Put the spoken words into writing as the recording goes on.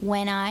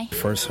When I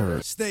first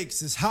heard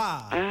Stakes is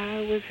high.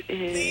 I was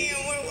in. Damn,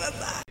 where was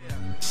I?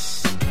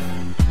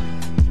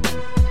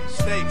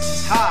 Stakes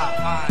is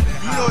high.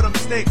 You know them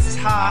stakes is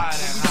high.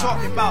 We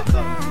talking about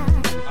the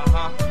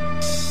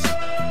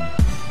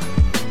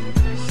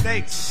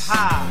stakes is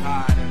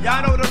high.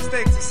 Y'all know them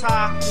stakes is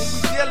high when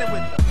we dealing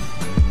with them.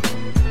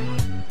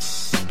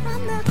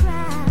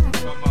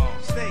 Come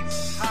on. Stakes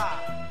is high.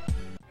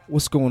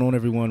 What's going on,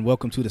 everyone?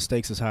 Welcome to the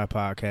Stakes is High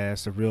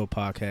podcast, a real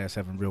podcast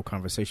having real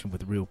conversation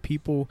with real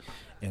people.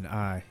 And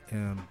I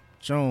am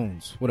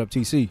Jones. What up,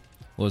 TC?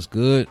 What's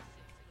good?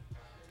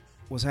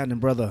 What's happening,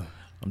 brother?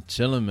 I'm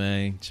chilling,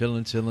 man.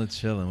 Chilling.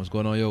 What's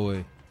going on your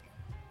way?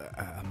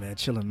 Man,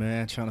 chilling,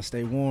 man. Trying to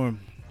stay warm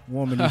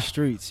in these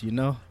streets, you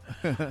know?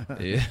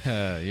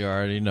 Yeah, you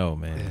already know,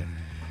 man.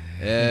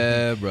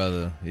 Yeah,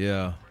 brother.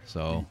 Yeah.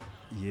 So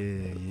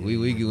yeah.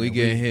 we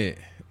getting hit.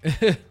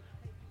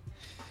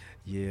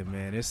 Yeah,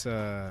 man.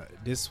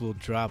 This will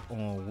drop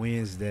on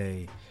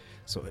Wednesday.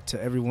 So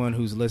to everyone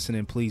who's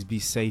listening, please be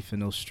safe in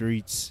those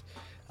streets.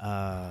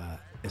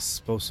 It's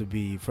supposed to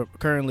be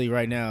currently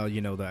right now,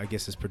 you know, I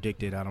guess it's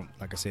predicted.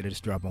 Like I said, it's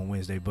drop on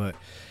Wednesday, but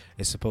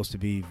it's supposed to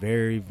be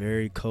very,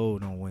 very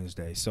cold on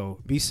Wednesday. So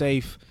be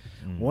safe.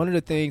 One of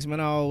the things, man,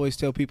 I always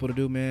tell people to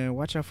do, man,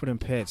 watch out for them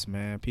pets,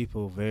 man.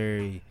 People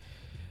they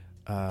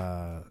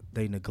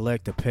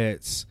neglect the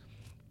pets.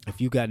 If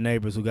you got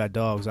neighbors who got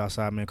dogs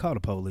outside, man, call the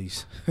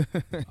police.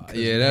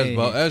 Yeah,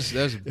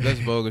 that's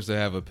bogus to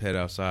have a pet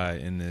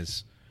outside in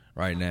this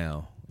right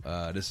now.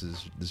 This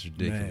is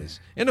ridiculous.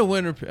 Man. In the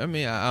winter, I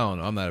mean, I don't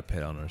know. I'm not a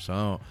pet owner,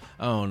 so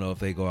I don't know if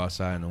they go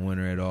outside in the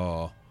winter at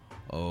all.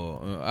 Or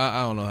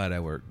I don't know how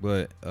that works.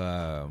 But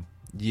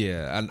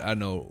yeah, I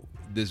know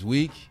this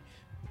week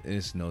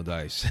it's no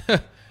dice.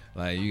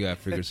 Like, you gotta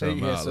figure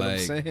something out.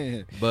 Like,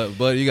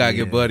 but you gotta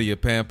get Buddy a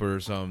pamper or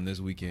something this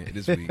week.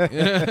 Cause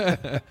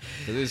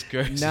it's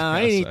crazy.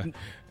 I ain't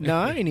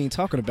even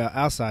talking about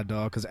outside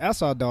dog, because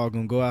outside dog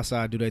gonna go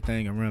outside, do their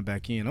thing, and run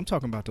back in. I'm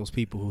talking about those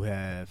people who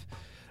have.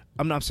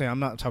 I'm not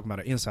talking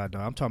about an inside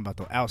dog. I'm talking about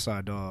the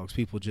outside dogs.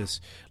 People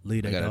just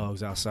leave their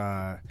dogs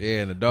outside.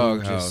 Yeah, in the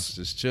dog house,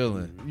 just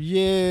chilling.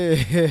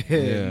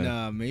 Yeah.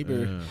 Nah,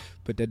 maybe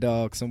put that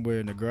dog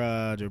somewhere in the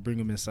garage or bring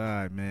him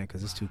inside, man,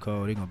 because it's too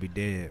cold. They're going to be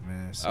dead,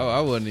 man. So.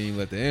 I wouldn't even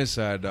let the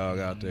inside dog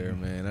out there,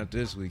 man. Not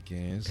this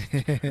weekend.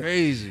 It's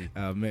crazy.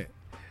 Man.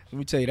 Let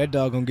me tell you, that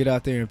dog going to get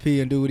out there and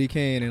pee and do what he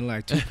can, and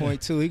like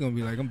 2.2, he going to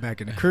be like, I'm back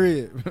in the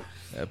crib.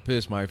 That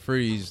piss might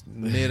freeze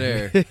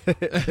midair.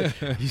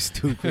 You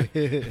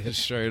stupid.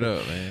 Straight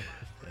up, man.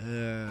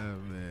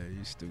 Man,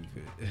 you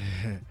stupid.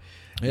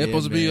 It's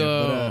supposed to be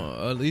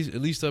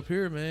at least up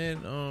here,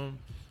 man.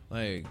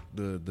 Like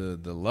the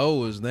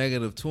low is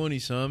negative 20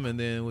 some, and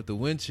then with the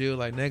wind chill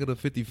like negative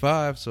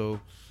 55.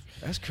 So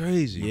that's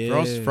crazy.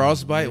 Yeah,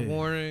 frostbite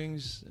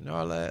warnings and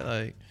all that.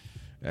 Like,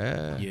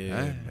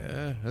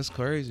 yeah, that's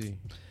crazy.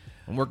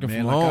 I'm working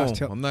from home.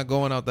 I'm not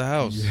going out the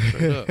house.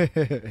 Straight up.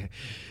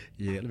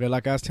 Yeah,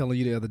 like I was telling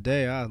you the other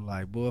day, I was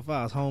like, boy, if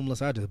I was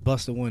homeless, I'd just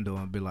bust the window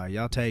and be like,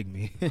 y'all take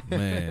me.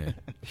 Man,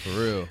 for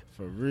real.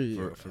 For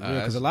real.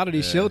 Because a lot of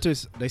these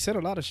shelters, they said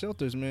a lot of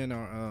shelters, man,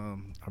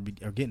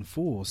 are getting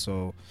full.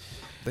 So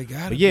they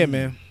gotta be. Yeah,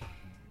 man.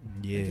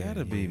 Yeah, they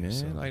gotta be, man.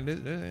 So. Like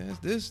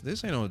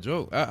this ain't no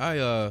joke.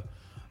 I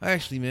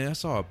actually, man, I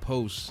saw a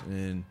post,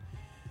 and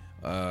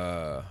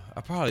I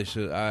probably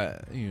should.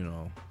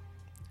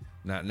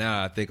 Not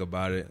now I think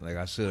about it, like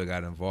I should have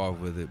got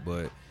involved with it,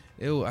 but.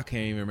 I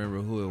can't even remember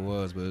who it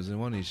was, but it was in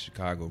one of these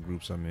Chicago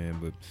groups I'm in.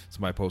 But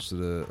somebody posted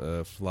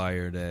a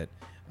flyer that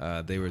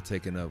they were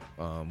taking up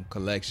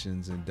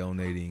collections and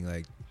donating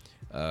like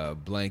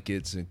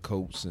blankets and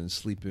coats and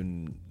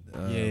sleeping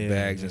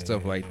bags and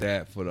stuff like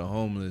that for the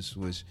homeless.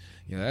 Which,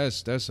 you know,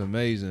 that's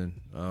amazing.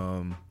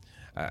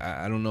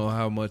 I don't know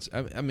how much.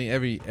 I mean,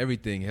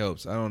 everything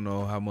helps. I don't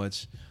know how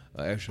much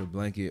an extra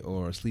blanket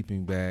or a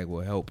sleeping bag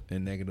will help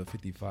in negative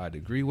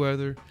 55-degree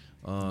weather.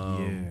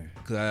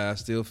 Because I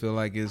still feel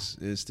like it's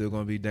still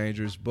going to be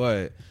dangerous,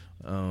 but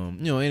you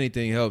know,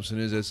 anything helps,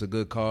 and it's a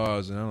good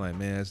cause. And I'm like,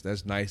 man,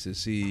 that's nice to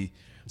see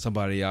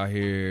somebody out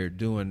here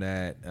doing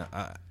that.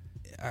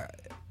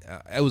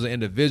 I was an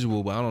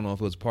individual, but I don't know if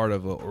it was part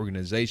of an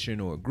organization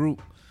or a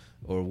group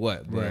or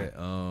what. But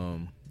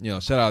you know,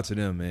 shout out to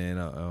them, man.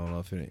 I don't know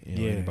if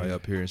anybody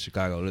up here in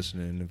Chicago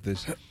listening. If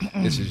this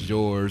is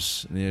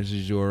yours, and this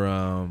is your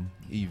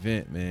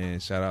event, man,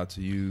 shout out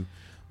to you.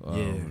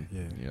 You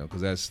know,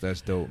 because that's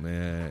dope,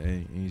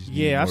 man.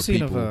 And I've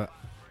seen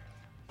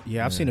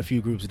I've seen a few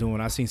groups doing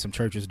it. I've seen some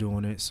churches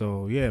doing it.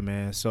 So yeah,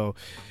 man. So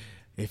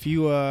if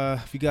you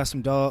got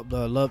some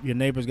your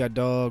neighbors got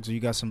dogs, or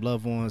you got some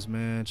loved ones,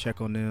 man,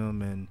 check on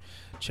them and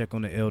check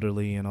on the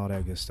elderly and all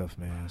that good stuff,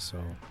 man.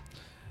 So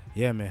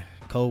yeah, man,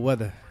 cold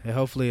weather, and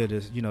hopefully it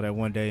is, you know, that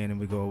one day, and then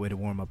we go away to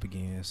warm up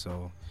again.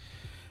 So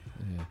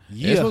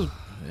we'll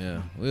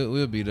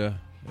be there.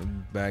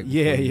 Back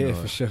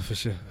for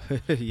sure.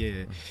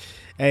 Yeah.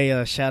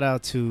 Hey, shout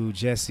out to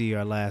Jesse,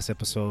 our last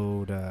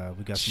episode.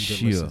 We got some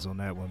good listens on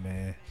that one,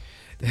 man.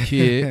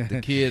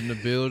 the kid in the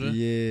building.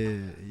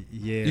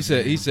 Yeah. He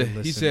said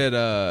man, he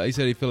said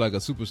he feel like a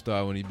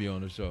superstar when he be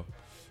on the show.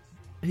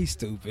 he's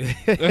stupid.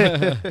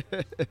 Nah,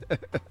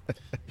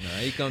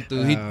 he come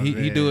through.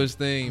 He do his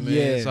thing, man.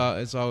 Yeah.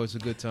 It's always a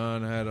good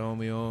time to have the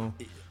homie on,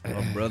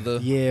 my brother.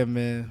 Yeah,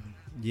 man.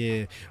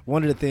 Yeah.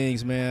 One of the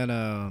things,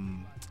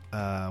 man.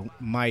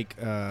 Mike.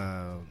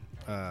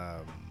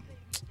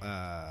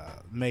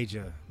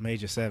 Major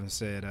 7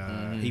 said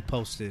he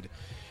posted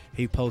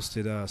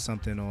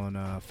something on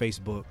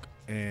Facebook,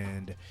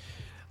 and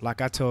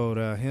like I told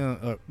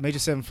him, Major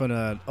 7 from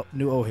the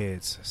New Old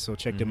Heads, so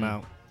check them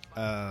out,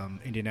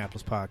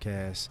 Indianapolis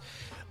podcast.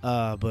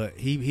 But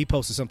he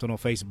posted something on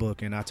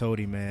Facebook, and I told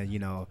him, man, you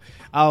know,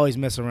 I always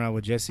mess around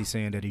with Jesse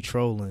saying that he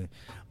trolling,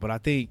 but I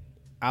think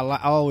I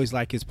always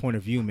like his point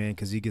of view, man,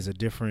 because he gives a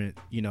different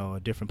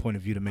point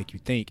of view to make you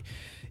think.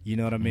 You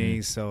know what I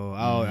mean? So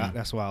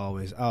that's why I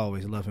always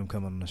love him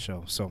coming on the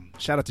show. So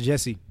shout out to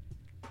Jesse.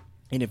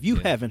 And if you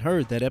haven't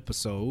heard that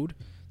episode,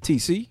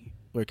 TC,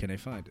 where can they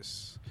find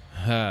us?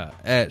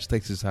 At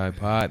Stakes is High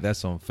Pod.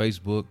 That's on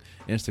Facebook,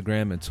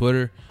 Instagram, and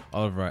Twitter.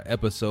 All of our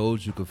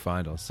episodes you can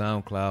find on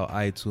SoundCloud,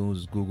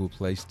 iTunes, Google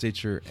Play,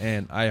 Stitcher,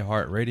 and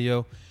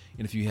iHeartRadio.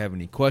 And if you have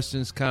any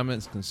questions,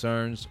 comments,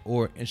 concerns,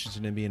 or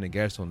interested in being a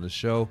guest on the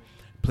show,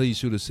 please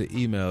shoot us an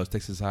email,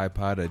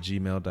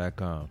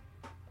 TexasHighPod@gmail.com.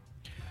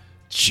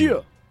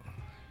 Chill.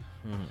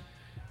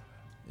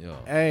 Yo.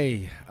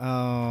 Hey,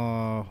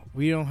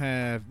 we don't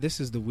have.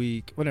 This is the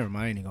week. Well, never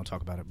mind. I ain't gonna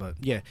talk about it. But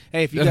yeah,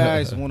 hey, if you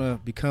guys want to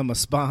become a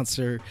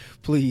sponsor,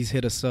 please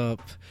hit us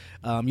up.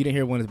 You didn't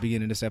hear one at the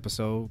beginning of this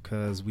episode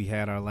because we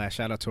had our last.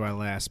 Shout out to our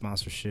last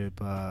sponsorship,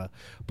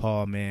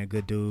 Paul. Man,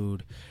 good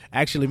dude.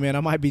 Actually, man,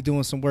 I might be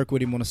doing some work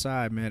with him on the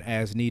side, man,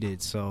 as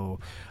needed. So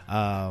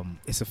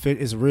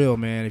it's real,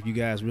 man. If you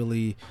guys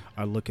really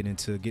are looking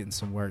into getting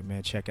some work,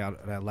 man, check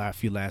out that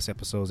few last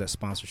episodes. That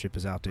sponsorship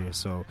is out there.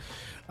 So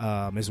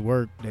it's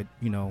work that,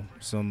 you know,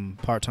 some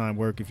part-time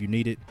work if you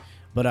need it.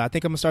 But I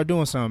think I'm gonna start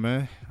doing something,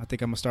 man. I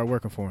think I'm gonna start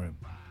working for him.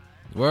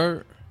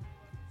 Word.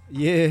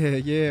 Yeah,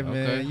 man.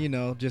 Okay. You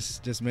know,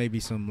 just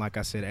maybe some, like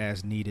I said,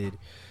 as needed.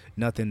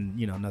 Nothing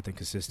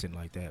consistent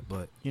like that.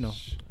 But, you know,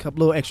 a couple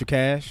little extra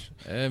cash.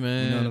 Hey,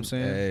 man. You know what I'm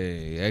saying?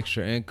 Hey,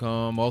 extra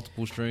income,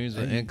 multiple streams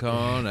of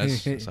income.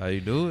 That's how you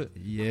do it.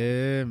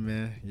 Yeah,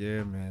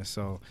 man.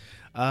 So,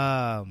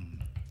 yeah.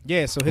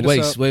 So hit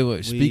us up.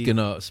 Wait. Speaking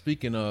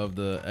of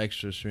the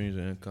extra streams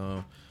of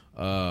income,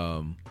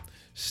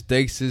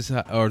 Stakes is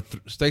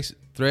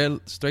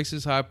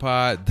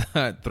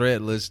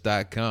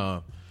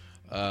highpod.threadless.com.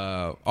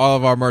 All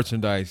of our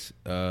merchandise,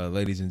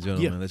 ladies and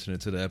gentlemen, listening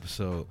to the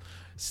episode,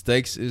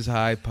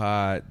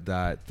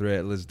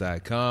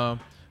 stakesishighpod.threadless.com.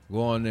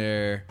 Go on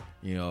there.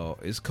 You know,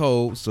 it's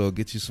cold, so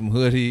get you some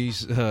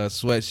hoodies,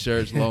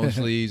 sweatshirts, long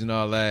sleeves, and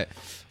all that.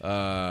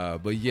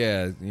 But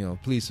yeah, you know,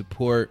 please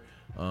support.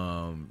 You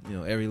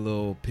know, every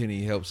little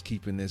penny helps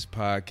keeping this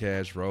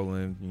podcast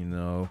rolling. You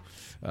know,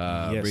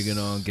 bringing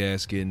on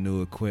guests, getting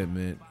new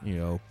equipment. You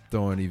know,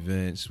 throwing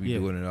events. We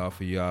doing it all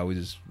for y'all. We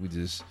just.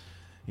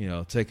 You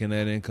know, taking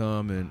that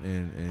income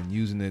and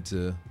using it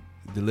to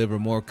deliver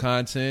more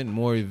content,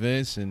 more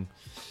events, and,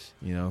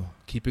 you know,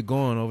 keep it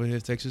going over here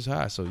at Texas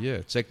High. So,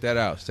 yeah, check that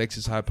out.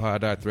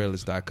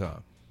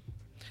 TexasHighPod.threadless.com.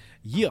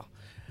 Yeah. All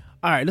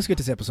right, let's get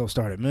this episode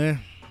started,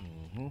 man.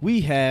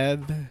 We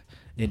have an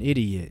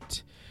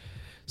idiot.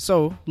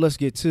 So, let's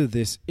get to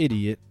this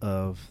idiot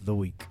of the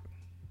week.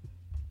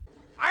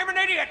 I'm an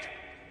idiot.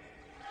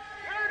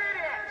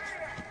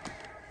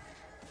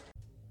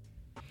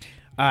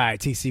 All right,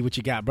 TC, what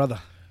you got, brother?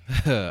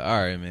 All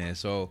right, man.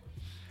 So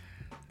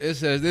it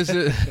says this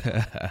is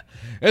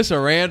it's a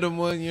random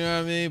one, you know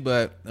what I mean?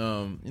 But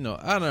you know,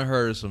 I done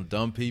heard of some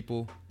dumb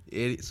people,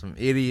 some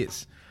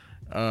idiots.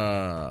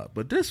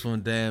 But this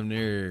one damn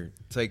near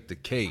take the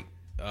cake.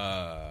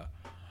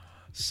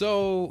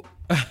 So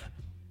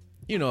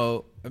you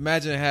know,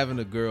 imagine having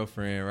a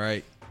girlfriend,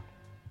 right?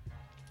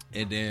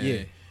 And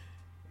then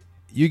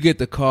you get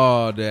the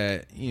call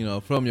that, you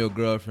know, from your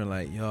girlfriend,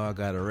 like, yo, I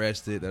got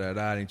arrested,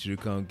 I need you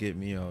to come get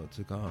me,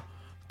 to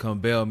come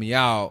bail me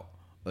out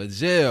of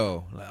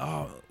jail. Like,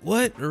 oh,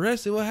 what?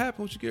 Arrested? What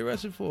happened? What you get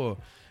arrested for?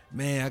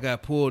 Man, I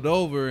got pulled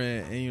over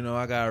and you know,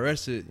 I got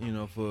arrested, you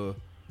know, for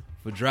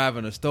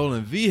driving a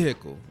stolen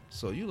vehicle.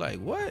 So you like,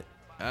 what?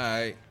 All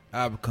right,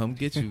 I'll come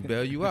get you,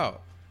 bail you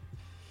out.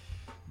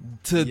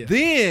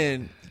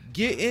 Then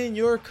get in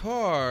your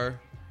car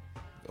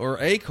or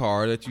a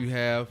car that you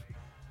have,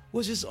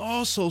 which is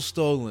also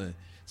stolen.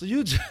 So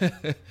you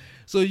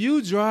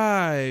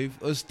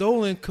drive a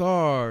stolen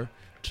car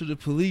to the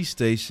police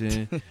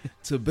station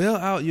to bail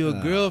out your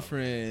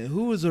girlfriend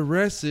who was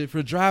arrested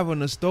for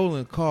driving a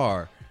stolen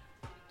car.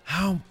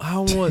 How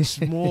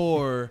much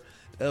more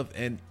of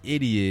an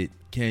idiot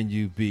can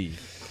you be?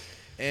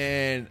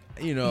 And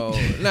you know,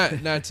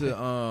 not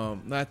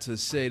to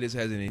say this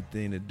has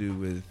anything to do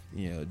with,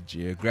 you know,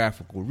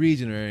 geographical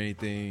region or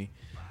anything,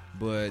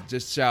 but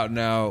just shouting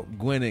out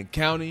Gwinnett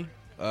County.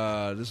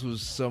 This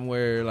was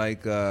somewhere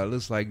like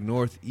looks like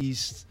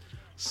northeast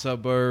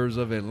suburbs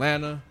of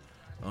Atlanta.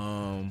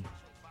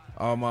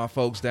 all my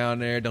folks down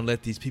there, don't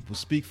let these people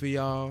speak for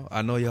y'all.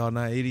 I know y'all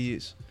not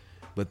idiots,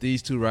 but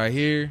these two right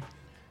here,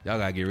 y'all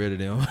gotta get rid of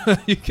them.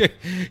 You can't,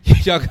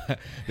 y'all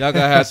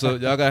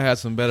gotta have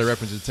some better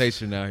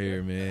representation out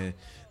here, man.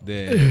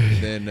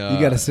 Than you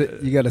gotta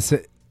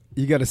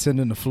send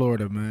them to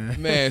Florida, man.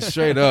 Man,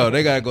 straight up,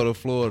 they gotta go to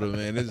Florida,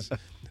 man. It's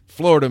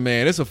Florida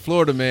man. It's a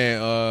Florida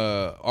man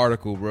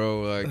article,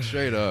 bro. Like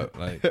straight up,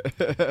 like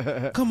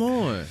come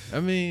on. I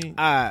mean,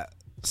 all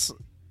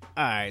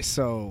right.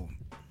 So,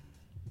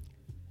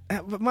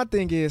 my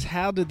thing is,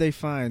 how did they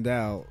find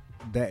out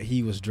that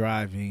he was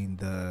driving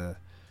the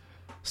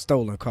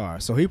stolen car?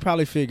 So he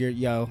probably figured,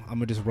 yo, I'm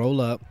gonna just roll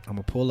up. I'm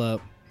gonna pull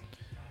up.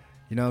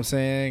 You know what I'm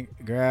saying?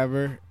 Grab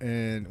her,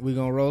 and we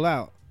gonna roll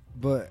out.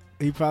 But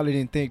he probably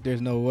didn't think there's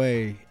no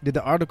way. Did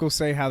the article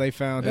say how they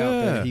found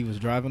out that he was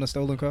driving a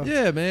stolen car?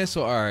 Yeah, man.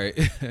 So all right,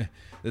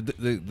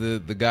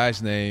 the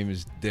guy's name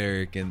is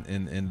Derek, and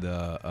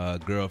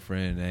the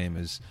girlfriend name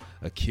is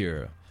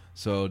Akira.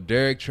 So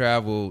Derek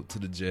traveled to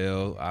the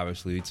jail,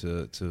 obviously,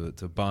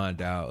 to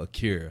bond out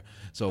Akira.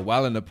 So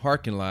while in the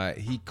parking lot,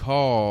 he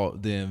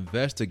called the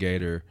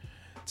investigator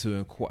to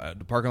inquire,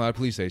 the parking lot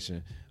police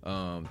station.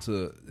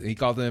 He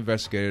called the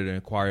investigator to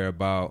inquire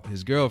about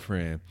his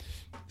girlfriend.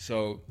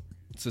 So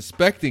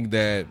suspecting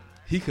that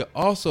he could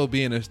also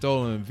be in a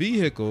stolen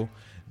vehicle,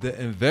 the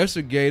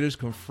investigators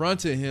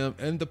confronted him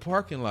in the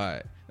parking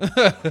lot.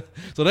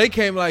 So they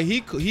came like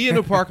he in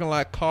the parking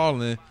lot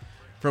calling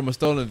from a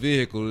stolen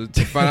vehicle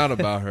to find out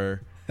about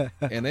her.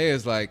 And they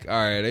was like, all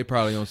right, they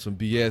probably on some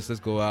BS. Let's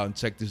go out and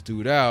check this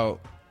dude out.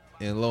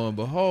 And lo and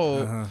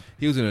behold,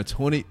 he was in a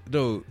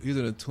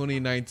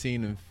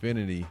 2019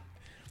 Infinity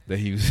that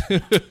he was.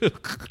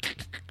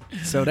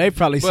 So they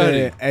probably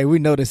said, hey, we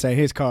know this ain't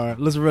his car.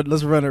 Let's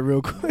run it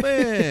real quick.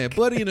 Man,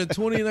 Buddy in a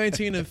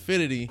 2019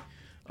 Infinity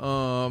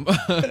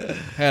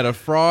had a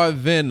fraud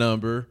VIN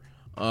number.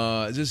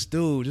 Just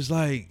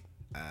like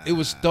it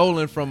was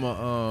stolen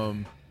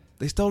from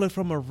they stole it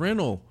from a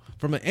rental,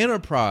 from an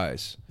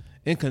enterprise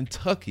in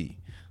Kentucky.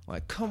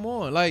 Like, come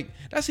on. Like,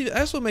 that's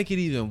what make it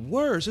even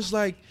worse. It's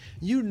like,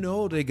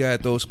 they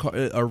got those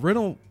a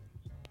rental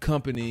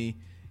company,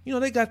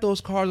 they got those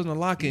cars on the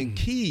lock and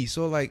key.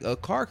 So like a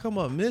car come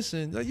up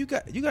missing, like you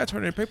got to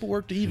turn in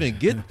paperwork to even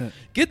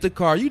get the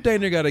car. You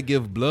dang near got to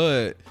give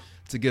blood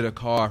to get a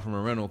car from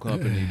a rental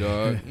company,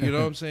 dog. You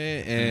know what I'm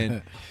saying?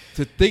 And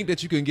to think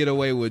that you can get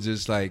away with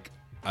just like,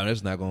 I'm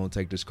just not going to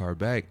take this car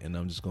back and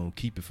I'm just going to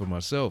keep it for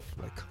myself.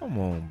 Like, come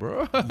on,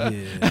 bro.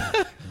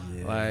 Yeah.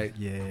 Like,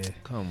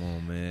 come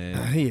on,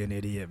 man. He an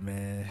idiot,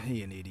 man.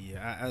 He an idiot.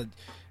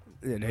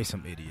 They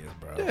some idiots,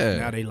 bro. Yeah.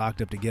 Now they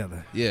locked up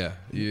together. Yeah.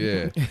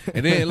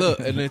 And then look,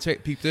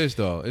 peep this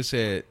though. It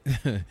said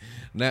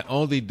not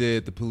only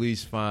did the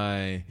police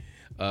find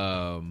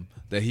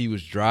that he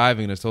was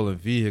driving a stolen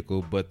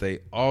vehicle, but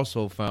they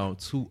also found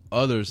 2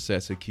 other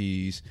sets of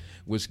keys,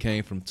 which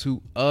came from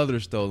 2 other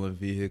stolen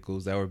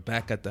vehicles that were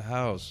back at the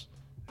house.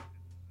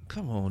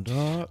 Come on,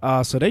 dog.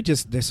 So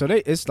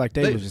it's like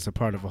they was just a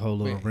part of a whole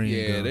little ring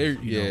of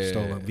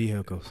stolen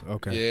vehicles.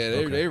 Okay.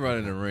 Yeah, they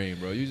running the ring,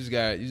 bro. You just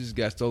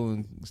got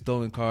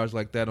stolen cars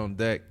like that on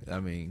deck. I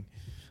mean,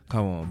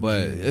 come on.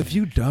 But if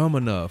you dumb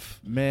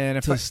enough, man,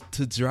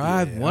 to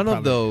drive one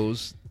of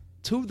those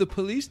to the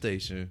police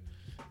station,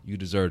 you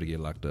deserve to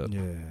get locked up.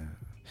 Yeah.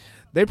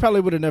 They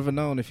probably would have never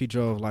known if he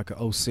drove like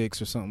a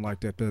 06 or something like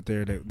that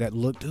that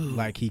looked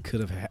like he could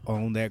have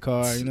owned that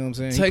car. You know what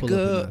I'm saying? Take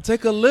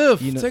a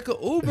Lyft, take a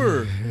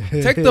Uber,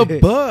 take the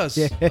bus.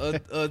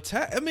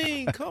 I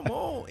mean, come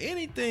on,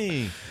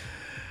 anything.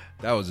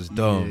 That was just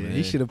dumb, man.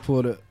 He should have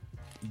pulled up.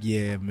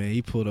 Yeah, man,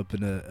 he pulled up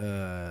in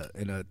a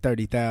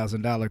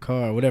 $30,000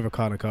 car, whatever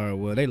kind of car it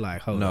was. They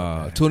like, hold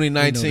on. No,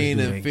 2019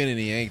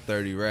 Infinity ain't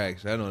 30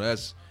 racks. I know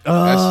that's.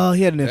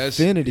 He had an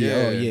Infinity.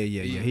 Yeah.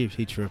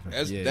 He tripping.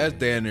 That's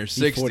damn near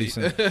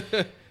 60.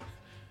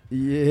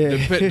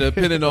 Yeah,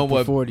 depending on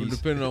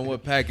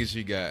what package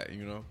he got,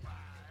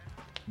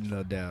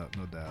 No doubt.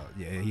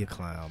 Yeah, he a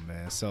clown,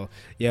 man. So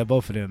yeah,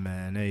 both of them,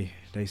 man,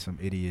 they some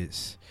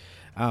idiots.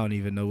 I don't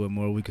even know what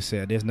more we could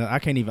say. There's no. I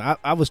can't even.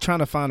 I was trying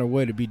to find a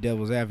way to be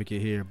devil's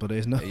advocate here, but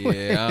there's no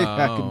way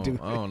I can do.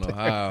 I don't know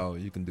how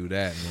you can do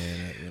that,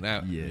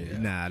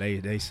 man. Nah,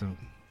 they some.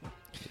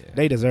 Yeah.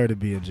 They deserve to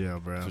be in jail,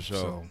 bro. For sure.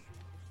 So,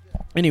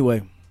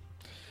 anyway,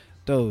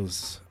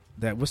 what's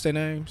their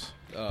names?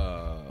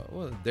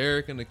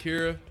 Derek and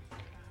Akira.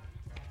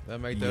 Did I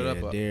make that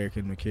up? Derek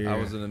and Akira. I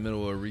was in the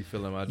middle of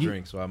refilling my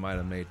drink, so I might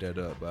have made that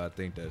up, but I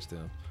think that's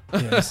them.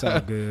 Yeah, it's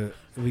all good.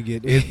 We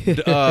get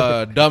it.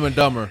 Dumb and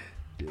Dumber.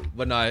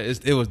 But no,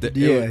 it was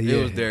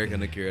Derek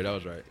and Akira. That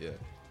was right.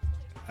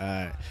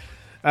 Yeah.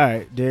 All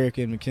right. Derek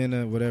and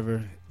McKenna,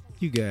 whatever.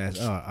 You guys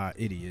are our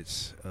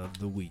idiots of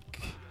the week.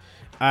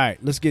 All right,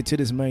 let's get to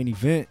this main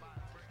event.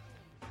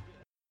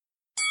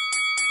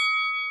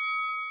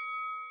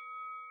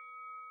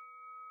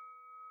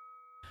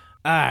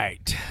 All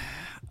right.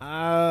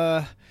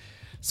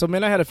 So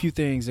man, I had a few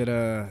things that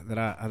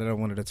I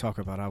wanted to talk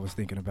about. I was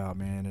thinking about,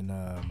 man,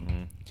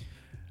 and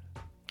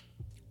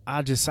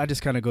I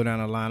just kind of go down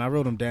the line. I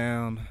wrote them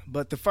down,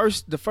 but the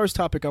first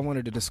topic I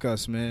wanted to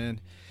discuss, man.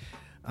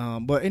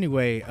 But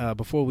anyway,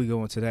 before we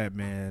go into that,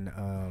 man,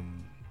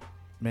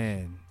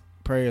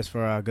 prayers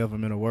for our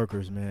governmental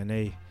workers,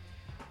 man.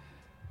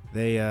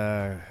 They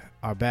are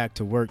back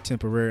to work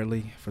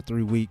temporarily for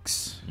 3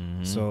 weeks.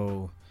 Mm-hmm.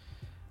 So,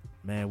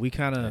 man,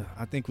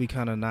 I think we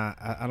kind of not.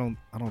 I don't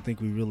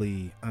think we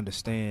really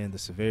understand the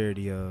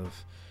severity of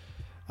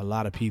a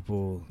lot of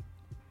people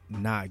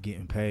not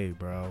getting paid,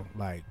 bro.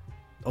 Like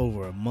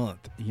over a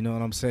month. You know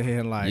what I'm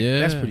saying? Like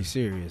that's pretty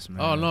serious,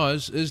 man. Oh no,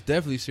 it's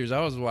definitely serious.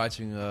 I was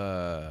watching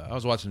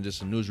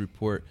just a news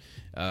report.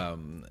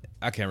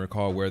 I can't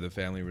recall where the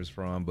family was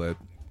from, but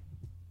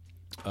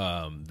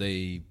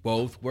they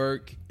both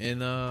work in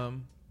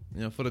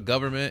for the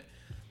government,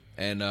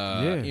 and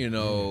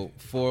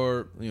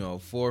for 4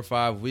 or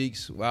 5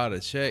 weeks without a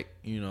check,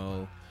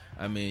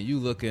 I mean, you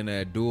looking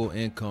at dual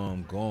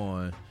income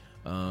going.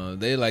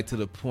 They like to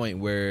the point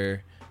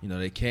where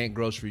they can't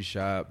grocery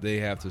shop. They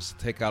have to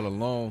take out a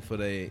loan for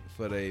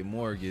their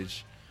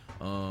mortgage.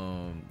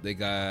 They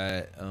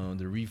got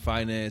the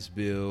refinance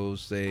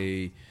bills.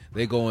 They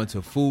go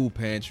into food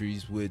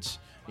pantries, which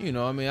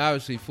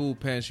obviously food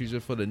pantries are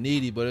for the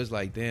needy, but it's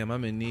like, damn,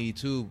 I'm in need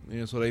too.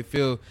 So they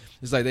feel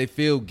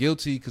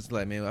guilty because,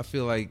 like, man, I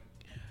feel like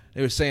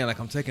they were saying, like,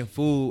 I'm taking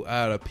food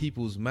out of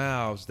people's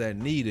mouths that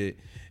need it,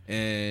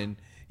 and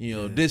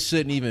this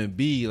shouldn't even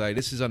be, like,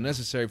 this is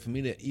unnecessary for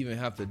me to even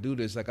have to do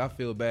this. Like, I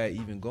feel bad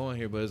even going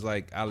here, but it's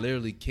like I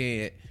literally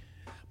can't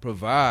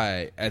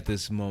provide at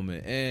this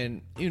moment.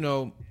 And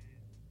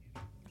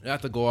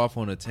not to go off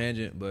on a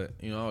tangent, but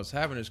I was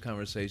having this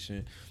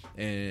conversation,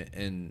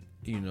 and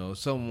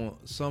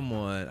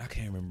someone, I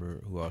can't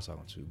remember who I was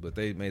talking to, but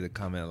they made a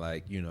comment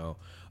like,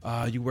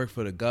 you work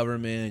for the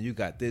government, you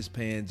got this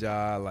paying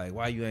job, like,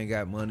 why you ain't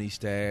got money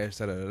stashed,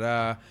 da da da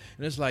da.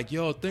 And it's like,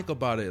 yo, think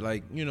about it,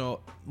 like,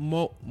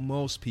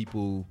 most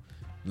people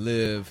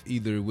live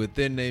either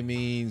within their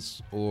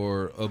means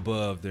or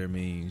above their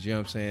means. You know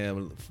what I'm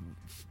saying?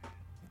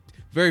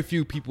 Very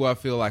few people, I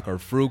feel like, are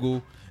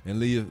frugal and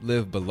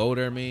live below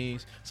their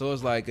means. So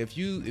it's like, if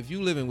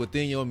you living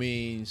within your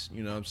means,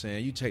 you know what I'm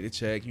saying, you take the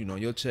check,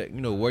 your check,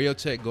 where your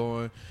check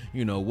going,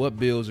 what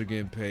bills are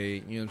getting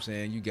paid, you know what I'm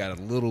saying, you got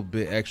a little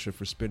bit extra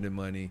for spending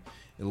money,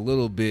 a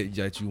little bit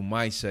that you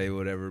might say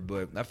whatever,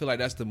 but I feel like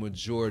that's the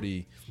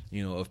majority,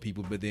 of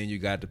people. But then you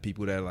got the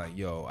people that are like,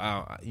 yo,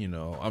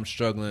 I'm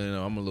struggling,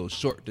 I'm a little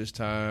short this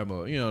time,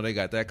 or they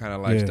got that kind of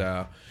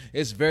lifestyle.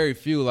 Yeah. It's very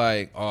few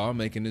like, oh, I'm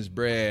making this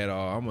bread,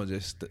 or I'm gonna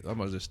just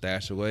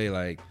stash away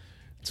like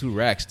 2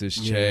 racks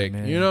this check.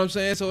 Man. You know what I'm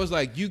saying? So it's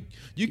like you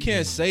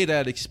can't say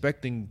that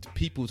expecting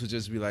people to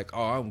just be like,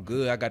 oh, I'm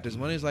good, I got this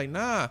money. It's like,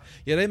 nah,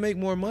 yeah, they make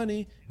more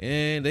money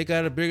and they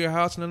got a bigger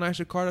house and a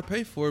nicer car to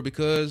pay for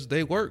because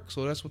they work.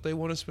 So that's what they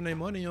want to spend their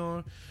money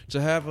on,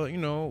 to have a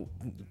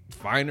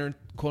finer,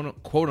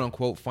 quote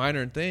unquote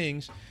finer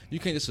things. You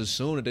can't just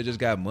assume that they just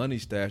got money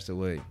stashed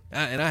away.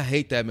 And I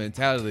hate that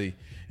mentality.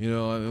 I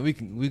mean,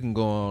 we can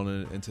go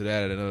on into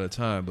that at another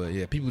time, but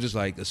yeah, people just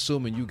like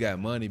assuming you got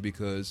money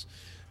because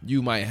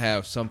you might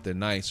have something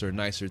nice or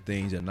nicer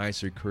things, a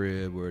nicer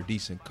crib or a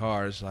decent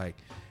car. It's like,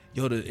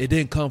 yo, it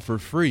didn't come for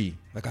free.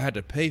 Like, I had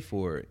to pay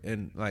for it,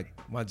 and like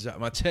my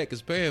check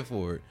is paying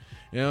for it.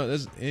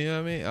 That's, what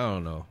I mean? I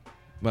don't know.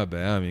 My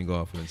bad. I don't even go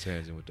off on a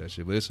tangent with that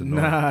shit, but it's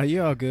annoying. Nah,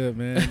 you all good,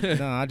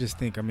 man. I just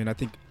think,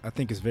 I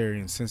think it's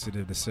very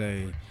insensitive to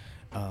say,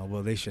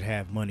 well, they should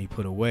have money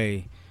put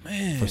away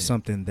for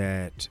something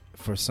that's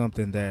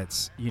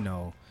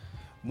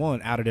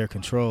one, out of their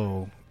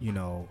control,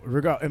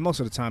 and most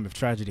of the time, if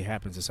tragedy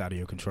happens, it's out of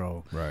your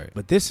control. Right.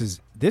 But this is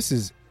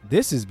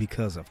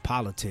because of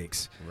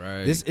politics.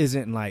 Right. This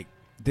isn't like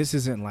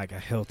a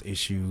health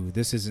issue.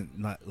 This isn't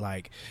not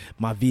like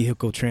my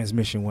vehicle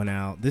transmission went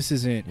out. This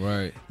isn't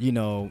right.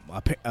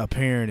 A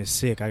parent is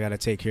sick, I got to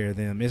take care of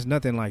them. It's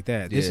nothing like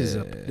that. This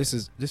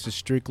is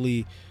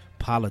strictly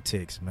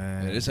politics,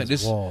 man. Yeah,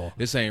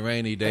 this ain't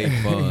rainy day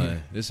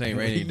fun. This ain't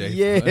rainy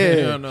day fun.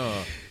 Hell no.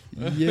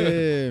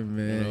 Yeah,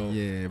 man.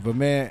 Yeah, but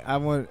man,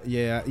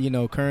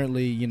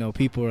 currently,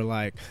 people are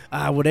like,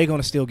 well, they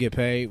gonna still get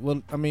paid.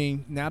 Well, I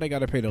mean, now they got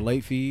to pay the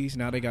late fees.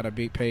 Now they got to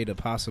be paid the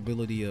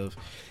possibility of,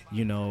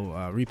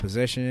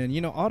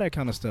 repossession. All that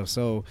kind of stuff.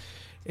 So,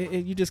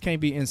 you just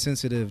can't be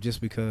insensitive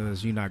just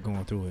because you're not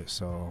going through it.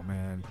 So,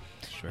 man,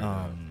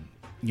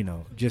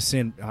 just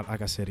send,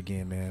 like I said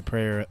again, man,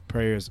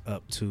 prayers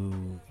up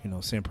to,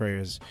 send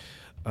prayers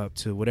up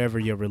to whatever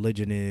your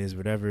religion is,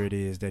 whatever it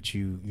is that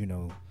you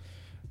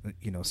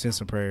send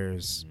some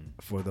prayers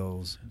for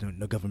those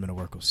the governmental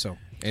workers. So,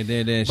 and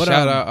then shout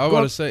out. I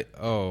want to say,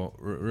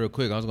 real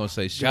quick, I was going to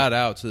say shout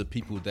out to the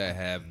people that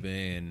have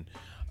been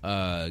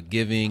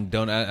giving.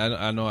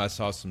 I know I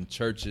saw some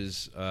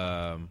churches,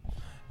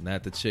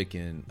 not the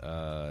chicken,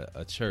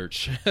 a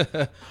church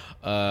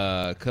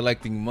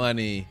collecting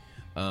money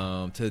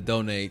to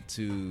donate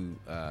to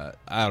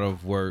out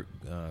of work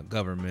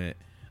government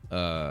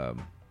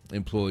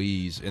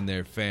employees and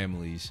their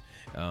families.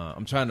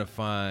 I'm trying to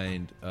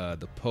find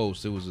the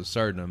post. It was a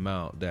certain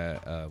amount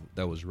that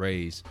was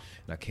raised,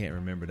 and I can't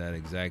remember that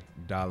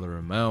exact dollar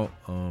amount.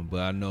 But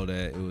I know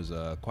that it was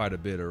quite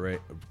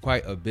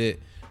a bit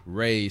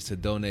raised to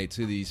donate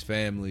to these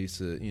families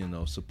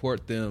to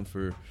support them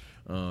for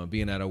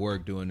being out of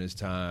work during this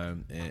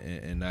time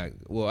and not.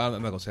 Well,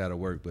 I'm not gonna say out of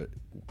work, but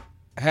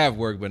have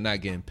work but not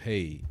getting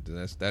paid.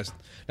 That's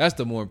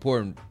the more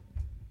important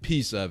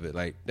piece of it.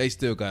 Like, they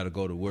still got to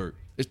go to work.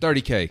 It's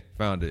 $30K.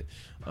 Found it.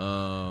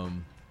 What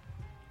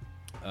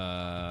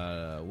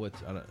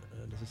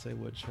does it say?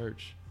 What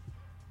church?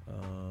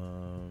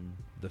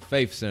 The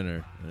Faith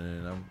Center,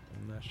 and I'm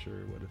not sure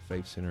what the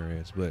Faith Center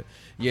is, but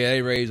yeah,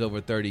 they raised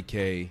over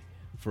 $30K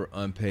for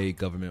unpaid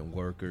government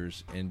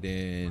workers, and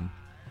then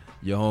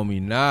your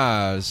homie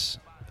Nas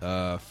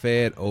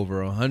fed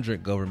over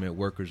 100 government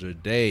workers a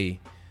day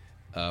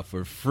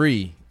for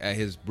free at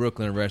his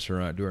Brooklyn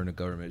restaurant during the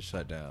government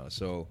shutdown.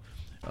 So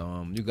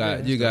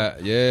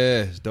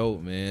it's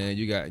dope, man.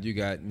 You got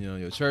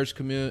your church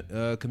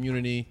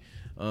community,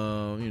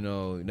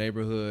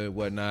 neighborhood,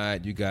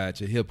 whatnot. You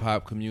got your hip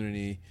hop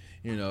community.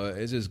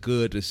 It's just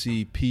good to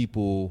see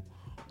people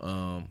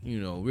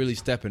really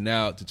stepping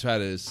out to try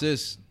to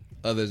assist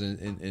others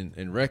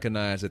and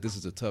recognize that this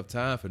is a tough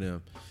time for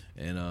them,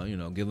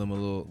 and give them a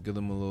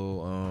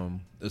little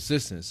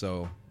assistance.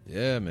 So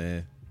yeah,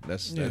 man.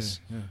 That's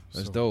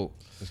dope.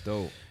 That's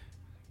dope.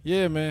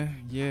 Yeah,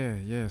 man.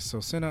 Yeah.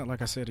 So send out,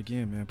 like I said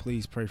again, man,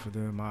 please pray for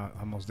them. I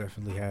most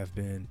definitely have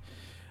been.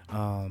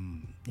 I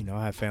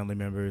have family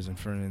members and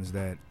friends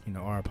that,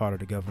 are a part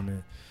of the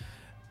government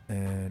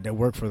and that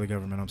work for the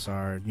government. I'm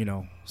sorry,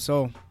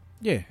 So,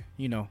 yeah,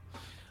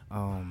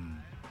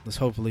 let's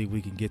hopefully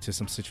we can get to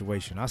some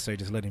situation. I say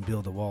just let him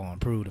build a wall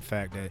and prove the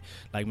fact that,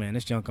 like, man,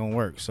 this junk don't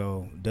work.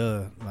 So,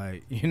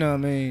 like, you know what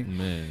I mean?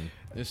 Man.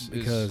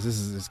 Because this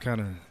is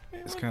kind of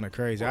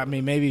crazy. I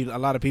mean, maybe a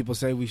lot of people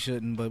say we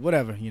shouldn't, but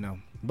whatever,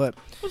 But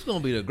what's gonna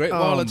be the Great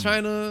Wall of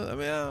China? I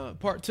mean,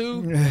 part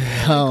 2.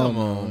 Come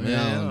on, man.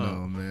 I don't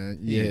know, man.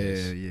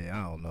 Yeah.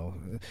 I don't know.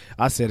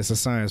 I said it's a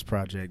science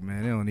project,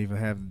 man. They don't even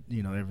have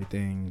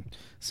everything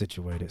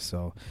situated.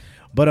 So,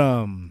 but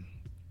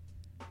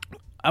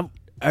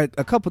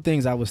a couple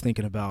things I was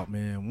thinking about,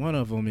 man. One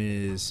of them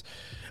is,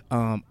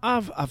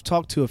 I've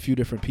talked to a few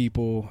different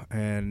people,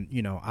 and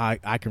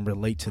I can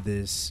relate to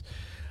this.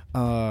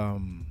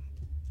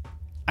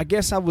 I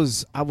guess I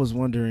was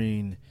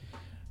wondering,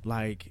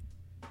 like,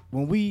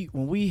 when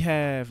we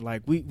have,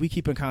 like, we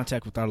keep in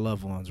contact with our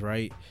loved ones,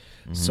 right?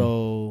 Mm-hmm.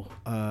 So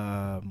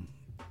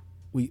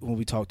when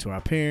we talk to our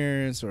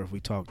parents, or if we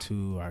talk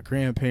to our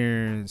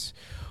grandparents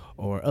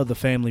or other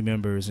family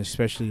members,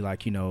 especially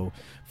like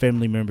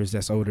family members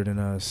that's older than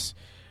us,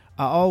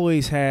 I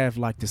always have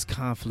like this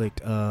conflict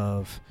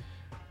of,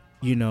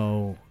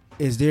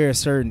 is there a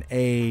certain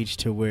age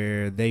to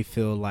where they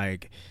feel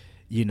like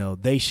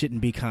they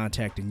shouldn't be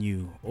contacting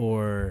you,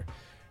 or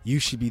you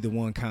should be the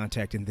one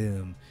contacting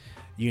them.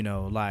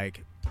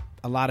 Like,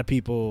 a lot of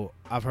people,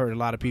 I've heard a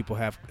lot of people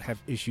have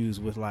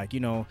issues with, like,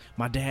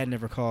 my dad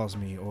never calls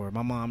me, or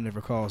my mom never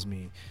calls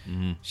me.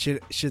 Mm-hmm.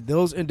 Should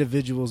those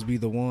individuals be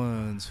the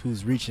ones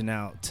who's reaching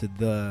out to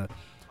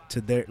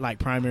their, like,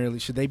 primarily,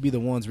 should they be the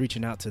ones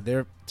reaching out to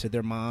their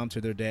mom,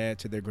 to their dad,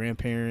 to their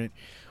grandparent,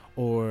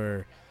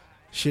 or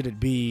should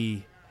it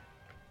be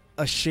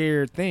a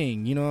shared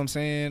thing, you know what I'm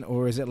saying?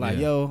 Or is it like,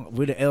 yo,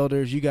 we're the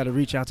elders, you got to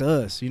reach out to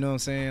us, you know what I'm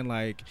saying?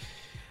 Like,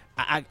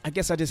 I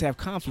guess I just have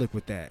conflict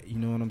with that, you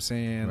know what I'm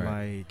saying?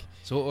 Right. Like,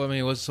 so I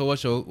mean, what's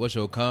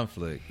your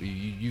conflict?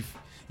 You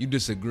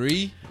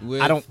disagree with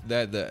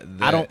that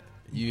I don't.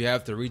 You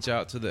have to reach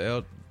out to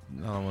the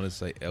I don't want to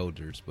say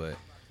elders, but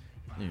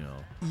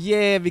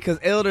Yeah, because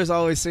elders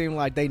always seem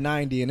like they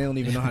 90 and they don't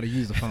even know how to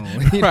use the phone. You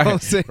right, know what I'm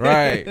saying?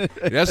 Right.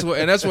 That's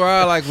where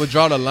I like would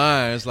draw the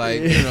line. It's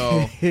like,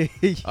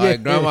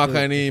 like, grandma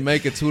can't even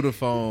make it to the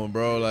phone,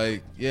 bro.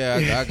 Like,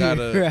 I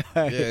gotta.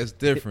 Right. Yeah, it's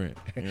different.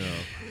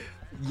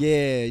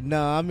 Yeah,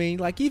 no, I mean,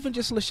 like, even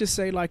just, let's just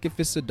say, like, if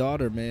it's a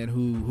daughter, man,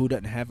 who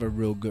doesn't have a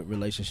real good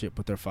relationship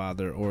with their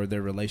father, or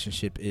their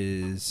relationship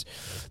is,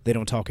 they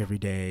don't talk every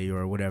day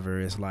or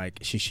whatever, it's like,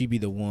 should she be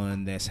the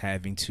one that's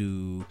having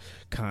to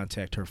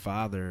contact her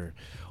father,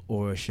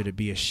 or should it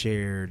be a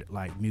shared,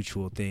 like,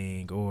 mutual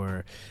thing,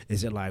 or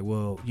is it like,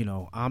 well,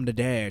 I'm the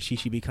dad, she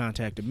should be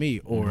contacting me,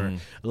 or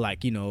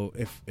like,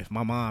 if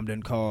my mom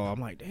didn't call,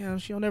 I'm like, damn,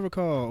 she'll never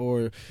call,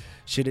 or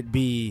should it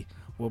be,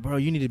 well, bro,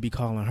 you need to be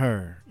calling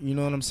her, you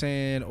know what I'm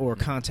saying, or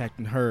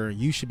contacting her.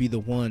 You should be the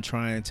one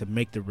trying to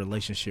make the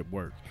relationship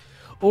work,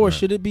 or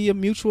should it be a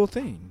mutual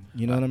thing?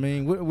 You know what I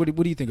mean? What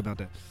do you think about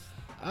that?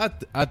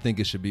 I think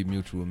it should be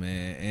mutual,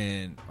 man,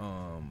 and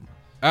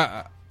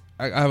I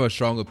have a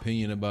strong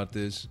opinion about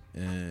this,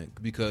 and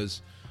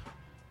because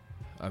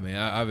I mean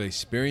I've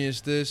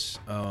experienced this,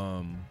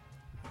 not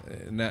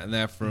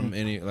from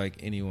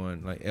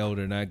anyone like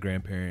elder, not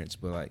grandparents,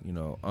 but like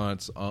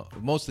aunts,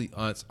 mostly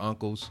aunts,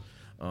 uncles.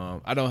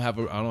 I don't have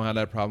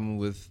that problem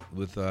with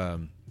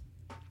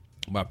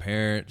my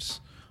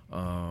parents.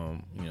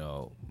 You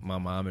know, my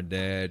mom and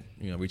dad,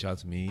 you know, reach out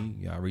to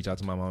me. I reach out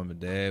to my mom and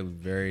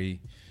dad.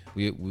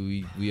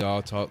 We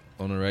all talk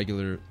on a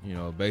regular, you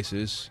know,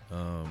 basis.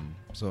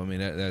 So I mean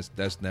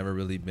that's never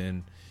really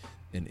been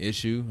an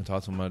issue. I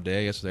talked to my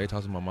dad yesterday. I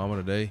talked to my mama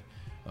today.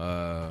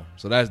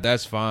 So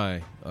that's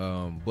fine.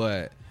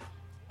 But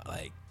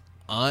like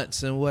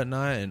aunts and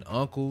whatnot and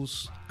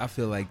uncles, I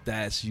feel like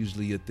that's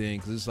usually a thing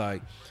because it's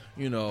like,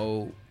 you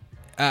know,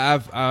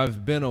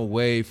 I've been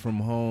away from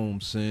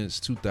home since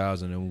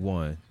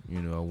 2001.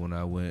 You know, when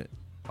I went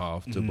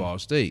off to Ball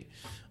State,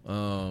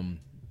 and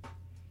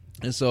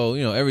so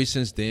you know, ever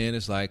since then,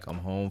 it's like I'm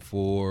home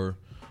for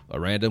a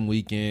random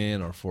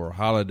weekend or for a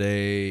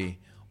holiday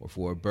or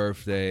for a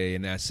birthday,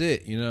 and that's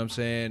it. You know what I'm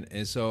saying?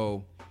 And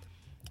so,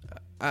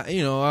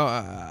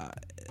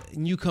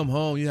 you come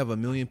home, you have a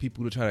million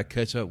people to try to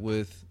catch up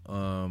with,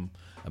 a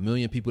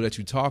million people that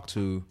you talk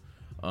to.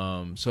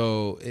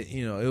 So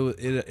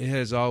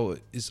it's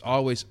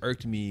always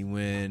irked me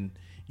when,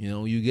 you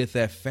know, you get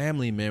that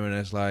family member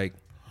that's like,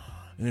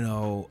 you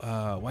know,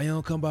 why you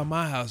don't come by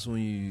my house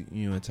when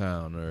you in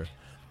town, or,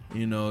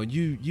 you know,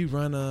 you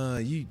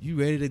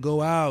ready to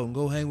go out and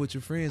go hang with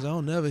your friends. I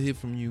don't never hear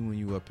from you when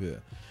you up here,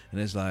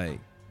 and it's like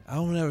I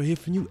don't ever hear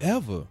from you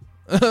ever.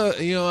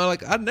 You know,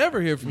 like I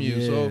never hear from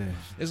you, so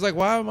it's like,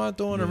 why am I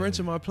throwing a wrench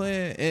in my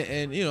plan?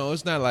 And you know,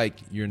 it's not like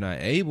you're not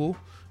able.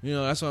 You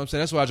know, that's what I'm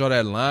saying. That's why I draw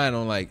that line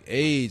on like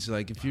age.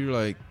 Like if you're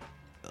like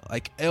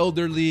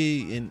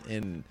elderly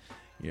and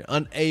you're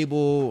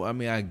unable, I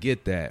mean, I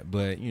get that.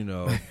 But you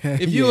know,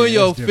 if you're in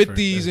your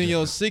 50s and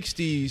your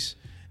 60s,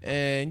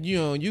 and you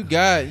know you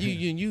got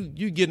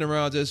you getting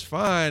around just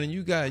fine, and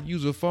you got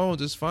use a phone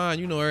just fine.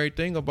 You know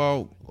everything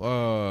about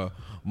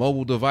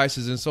mobile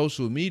devices and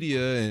social media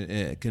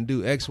and can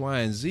do X, Y,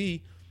 and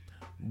Z.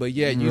 But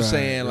yeah, you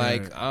saying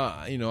like,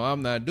 you know,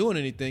 I'm not doing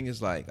anything.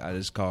 It's like I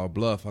just call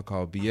bluff. I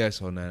call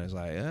BS on that. It's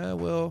like,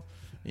 well,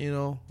 you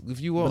know, if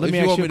you want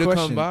me to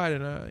come by,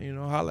 then you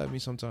know, holler at me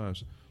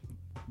sometimes.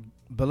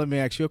 But let me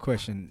ask you a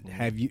question.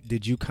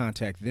 Did you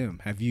contact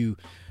them? Have you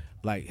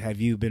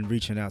been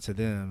reaching out to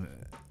them?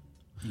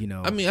 You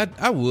know, I mean,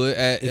 I would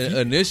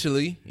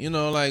initially, you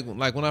know, like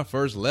when I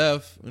first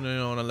left, you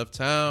know, when I left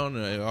town,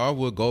 I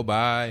would go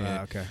by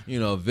and you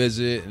know,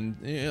 visit, and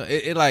you know,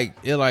 it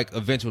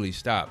eventually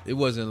stopped. It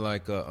wasn't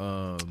like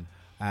a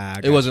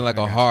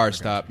hard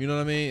stop. You know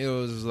what I mean? It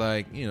was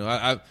like, you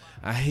know,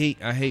 I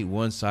hate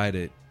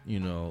one-sided, you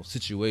know,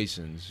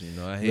 situations. You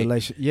know, I hate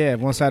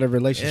one-sided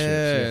relationships.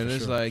 Yeah, and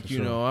it's like,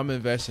 you know, I'm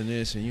investing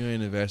this and you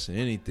ain't investing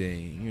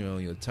anything. You know,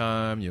 your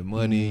time, your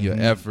money, your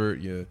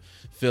effort, your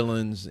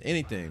feelings,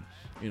 anything,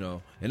 you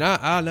know. And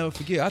I'll never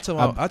forget. I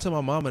tell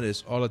my mama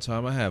this all the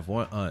time. I have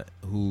one aunt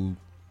who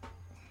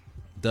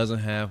doesn't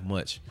have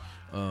much.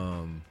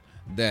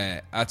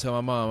 That I tell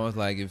my mom, I was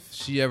like, if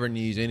she ever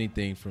needs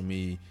anything from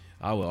me,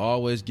 I will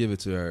always give it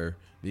to her,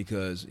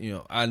 because you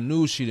know I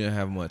knew she didn't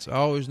have much. I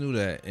always knew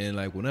that. And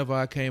like whenever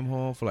I came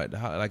home for like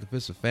if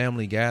it's a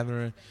family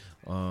gathering,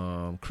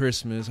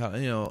 Christmas,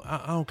 you know,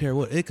 I don't care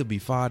what, it could be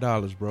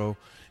 $5, bro.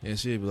 And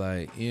she'd be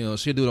like, you know,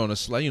 she'd do it on a,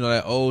 you know,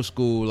 that old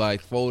school,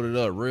 like folded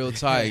up real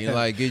tight and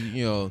like get,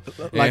 you know,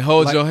 and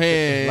hold your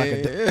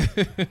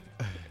hand.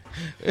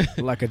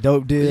 Like a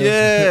dope deal.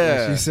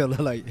 Yeah. She said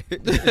like.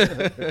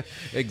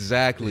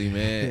 Exactly,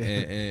 man.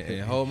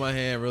 And hold my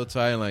hand real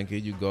tight and like, here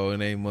you go.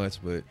 It ain't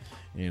much, but,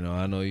 you know,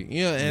 I know,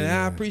 you know, and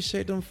I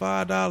appreciate them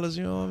 $5,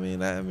 you know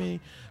what I mean?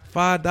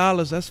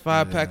 $5, that's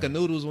 5 pack of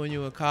noodles when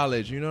you're in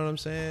college, you know what I'm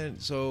saying?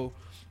 So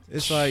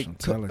it's like,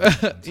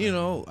 you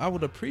know, I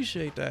would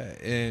appreciate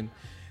that. And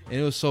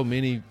it was so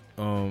many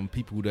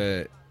people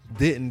that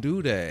didn't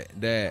do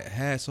that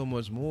had so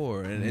much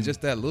more. And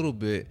just that little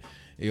bit,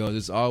 you know,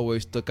 just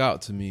always stuck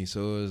out to me.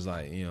 So it was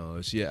like, you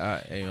know,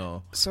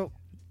 so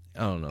I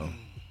don't know.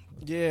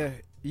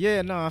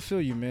 Yeah, no, I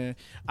feel you, man.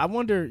 I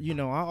wonder, you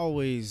know, I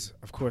always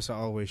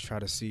try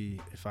to see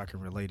if I can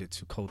relate it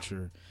to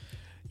culture.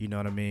 You know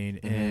what I mean?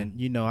 Mm-hmm. And,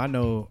 you know, I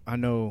know,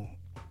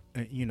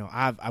 you know,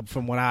 I've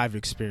from what I've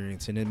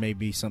experienced, and it may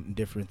be something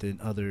different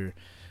than other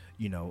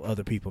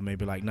people may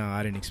be like, no,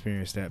 I didn't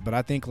experience that. But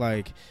I think,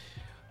 like,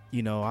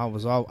 you know,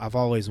 I've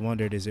always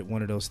wondered, is it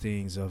one of those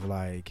things of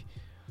like,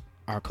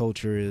 our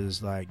culture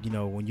is like, you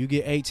know, when you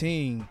get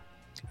 18,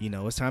 you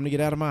know, it's time to get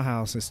out of my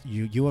house. It's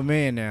you a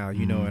man now,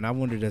 you know. And I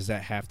wonder, does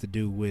that have to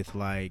do with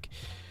like,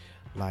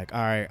 all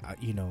right,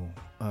 you know,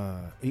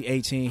 he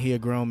 18, he a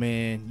grown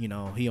man, you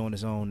know, he on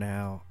his own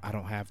now. I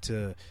don't have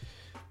to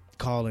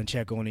call and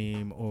check on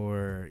him,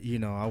 or, you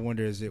know, I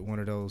wonder, is it one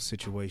of those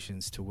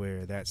situations to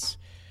where that's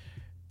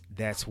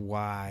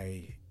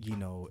why, you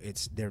know,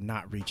 they're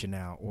not reaching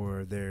out,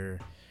 or they're,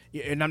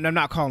 and I'm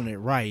not calling it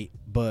right,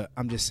 but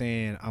I'm just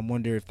saying, I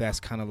wonder if that's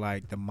kind of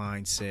like the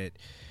mindset,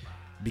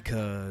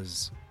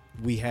 because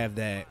we have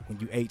that when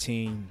you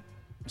 18,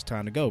 it's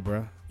time to go,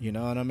 bro. You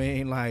know what I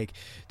mean? Like,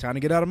 time to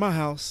get out of my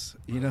house.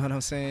 You know what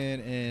I'm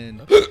saying?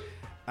 And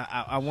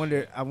I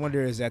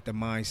wonder, is that the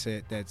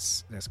mindset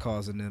that's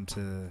causing them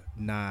to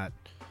not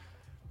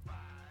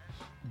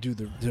do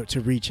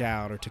to reach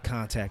out or to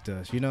contact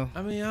us? You know?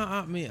 I mean,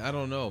 I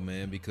don't know,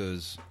 man,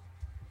 because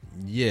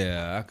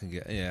I can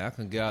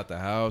get out the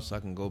house. I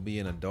can go be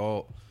an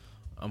adult.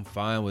 I'm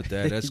fine with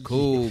that. That's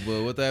cool.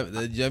 But with that,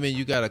 I mean,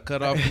 you got to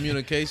cut off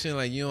communication.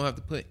 Like, you don't have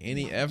to put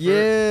any effort.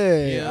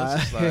 Yeah,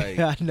 it's just like,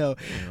 I know.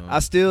 I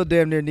still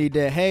damn near need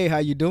that. Hey, how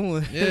you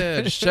doing?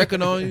 Yeah, just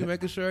checking on you,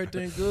 making sure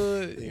everything's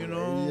good.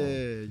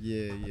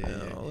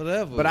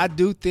 Whatever. But I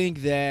do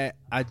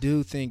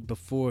think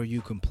before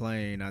you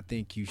complain, I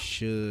think you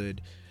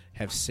should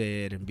have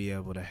said and be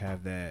able to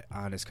have that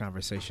honest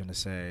conversation to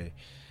say,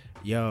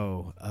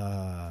 yo,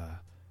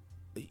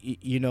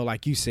 you know,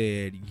 like you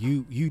said,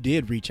 you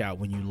did reach out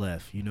when you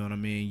left. You know what I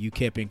mean? You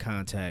kept in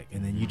contact,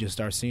 and then you just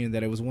start seeing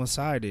that it was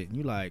one-sided. And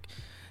you like,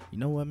 you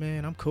know what,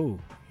 man? I'm cool.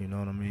 You know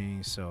what I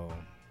mean? So,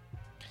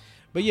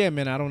 but yeah,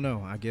 man, I don't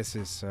know. I guess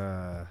it's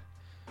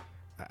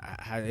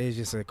it's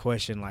just a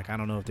question. Like, I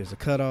don't know if there's a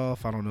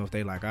cutoff. I don't know if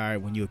they like, all right,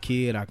 when you're a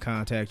kid, I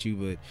contact you,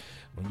 but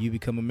when you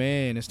become a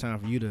man, it's time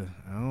for you to,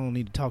 I don't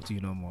need to talk to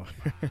you no more.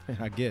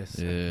 I guess.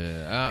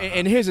 Yeah.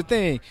 And here's the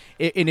thing.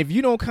 And if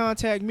you don't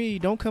contact me,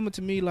 don't come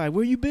to me like,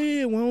 where you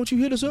been? Why don't you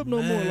hit us up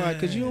no more? Like,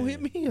 because you don't hit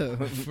me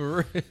up.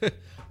 For real.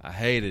 I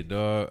hate it,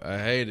 dog. I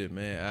hate it,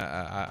 man.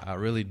 I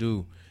really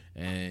do.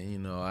 And, you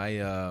know,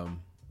 I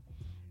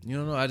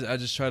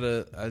just try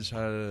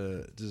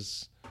to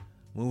just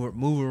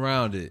move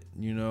around it,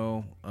 you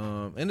know.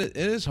 And it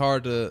is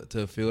hard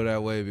to feel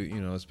that way, but, you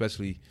know,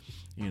 especially,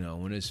 you know,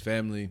 when it's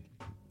family.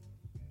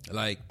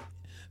 Like,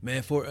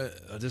 man, for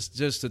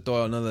just to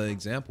throw another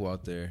example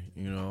out there,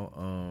 you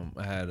know,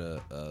 I had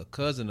a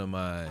cousin of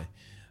mine.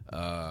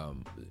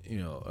 You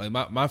know,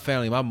 like my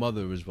family, my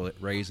mother was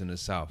raised in the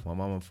South. My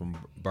mama from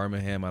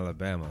Birmingham,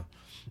 Alabama,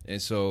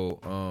 and so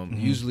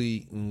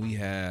usually when we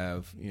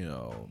have, you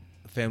know,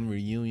 family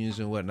reunions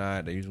and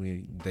whatnot, they're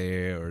usually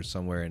there or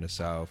somewhere in the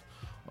South.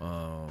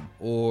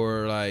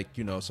 Or like,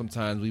 you know,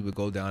 sometimes we would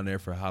go down there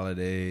for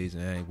holidays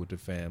and hang with the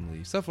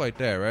family, stuff like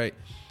that, right?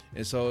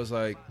 And so it's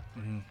like,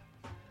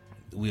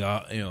 we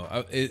all, you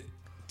know,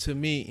 to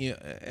me, you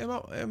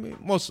know, I mean,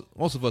 most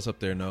of us up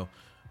there know,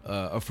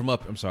 from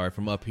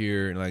up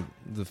here, and like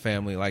the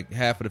family, like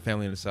half of the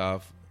family in the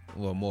South,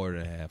 well, more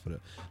than half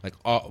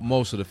of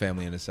most of the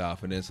family in the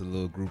South, and there's a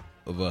little group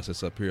of us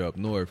that's up here up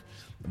north.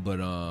 But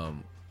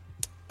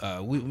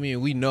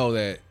we know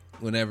that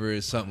whenever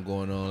there's something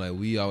going on, like,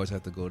 we always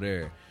have to go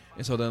there.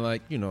 And so then,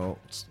 like, you know,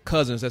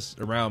 cousins that's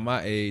around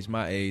my age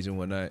and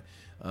whatnot,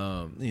 you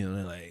know,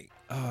 they're like,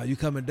 oh, you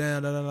coming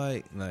down?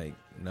 Like,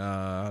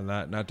 nah,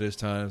 not this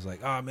time. It's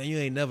like, oh man, you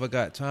ain't never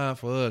got time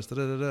for us.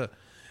 And then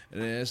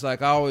it's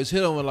like, I always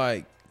hit them with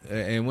like,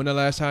 and when the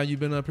last time you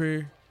been up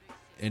here?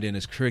 And then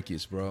it's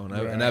crickets, bro.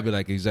 And I'd be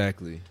like,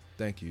 exactly,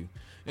 thank you.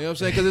 You know what I'm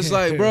saying? Because it's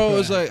like, bro,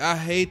 it's like, I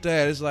hate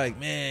that. It's like,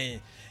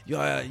 man,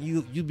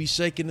 you be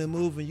shaking and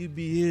moving, you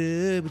be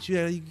here, but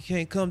you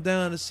can't come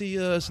down to see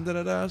us and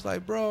da-da-da. It's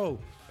like, bro,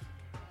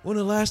 when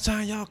the last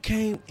time y'all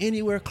came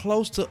anywhere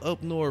close to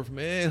up north,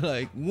 man?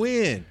 Like,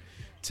 when?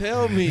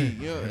 Tell me,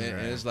 you know.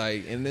 And it's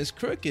like, and there's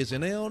crickets,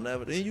 and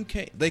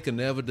they can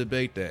never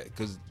debate that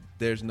because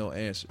there's no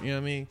answer. You know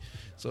what I mean?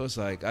 So it's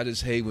like, I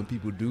just hate when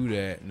people do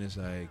that, and it's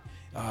like,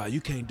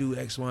 you can't do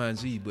X, Y, and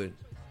Z, but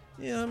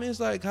you know what I mean? It's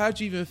like, how'd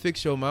you even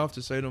fix your mouth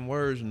to say them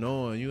words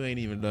knowing you ain't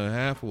even done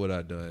half of what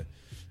I done?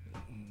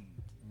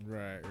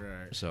 Right.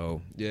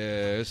 So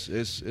yeah, it's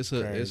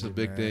a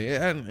big thing,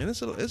 and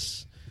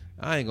it's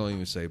I ain't gonna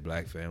even say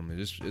black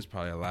families. It's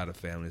probably a lot of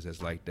families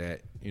that's like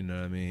that. You know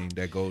what I mean?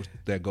 That go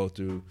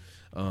through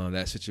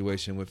that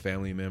situation with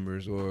family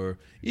members or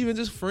even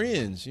just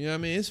friends. You know what I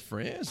mean? It's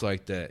friends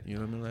like that. You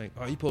know what I mean? Like,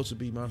 oh, you supposed to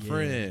be my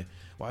friend.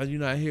 Why are you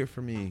not here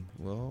for me?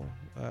 Well,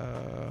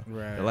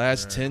 the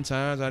last 10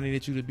 times I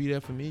needed you to be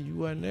there for me, you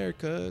wasn't there,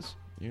 cuz.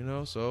 You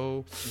know,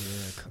 so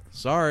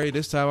sorry.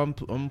 This time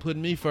I'm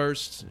putting me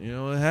first. You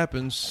know, it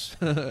happens.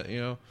 You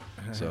know,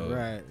 so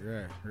right.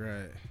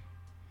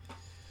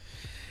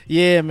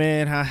 Yeah,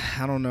 man.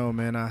 I don't know,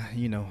 man.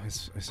 You know,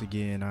 it's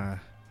again. I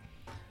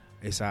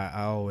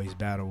always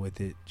battle with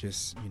it.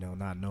 Just, you know,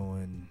 not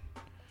knowing.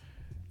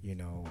 You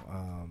know,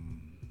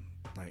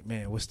 like,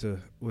 man, what's the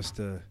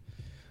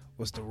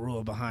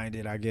rule behind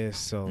it? I guess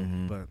so.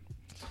 But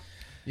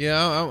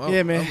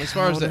yeah, man. As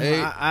far as the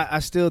age, I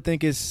still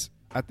think it's.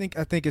 I think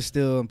it's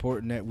still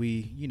important that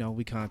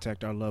we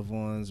contact our loved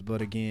ones,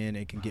 but again,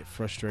 it can get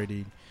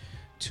frustrating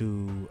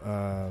to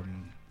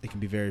it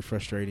can be very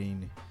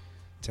frustrating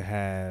to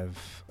have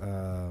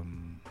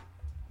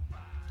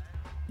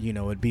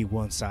it be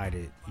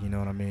one-sided, you know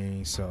what I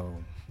mean? So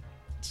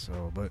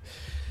but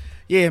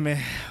yeah,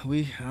 man,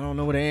 I don't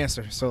know what to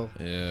answer. So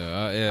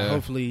yeah.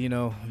 Hopefully,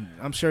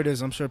 I'm sure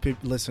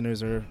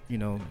listeners are,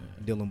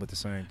 dealing with the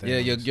same thing. Yeah,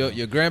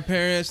 your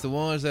grandparents, the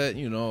ones that,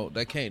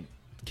 that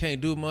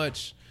can't do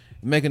much,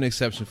 make an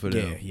exception for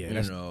them. Yeah,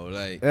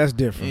 that's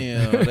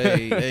different.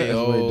 They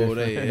old,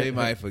 they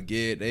might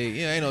forget.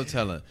 Ain't no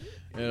telling.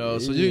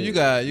 So you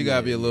got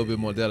to be a little bit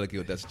more delicate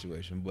with that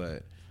situation.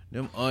 But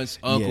them aunts,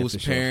 uncles,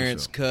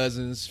 parents,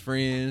 cousins,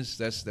 friends,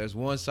 that's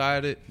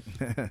one-sided.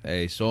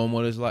 Hey, show them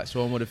what it's like.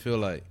 Show them what it feel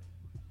like.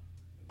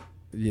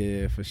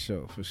 Yeah, for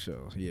sure, for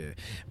sure. Yeah,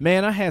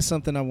 man, I had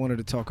something I wanted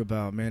to talk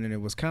about, man, and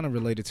it was kind of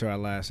related to our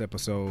last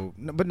episode,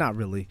 but not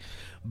really.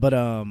 But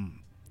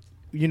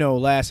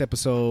last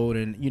episode,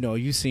 and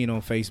you seen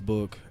on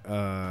Facebook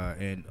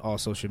and all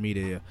social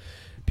media,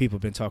 people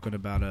been talking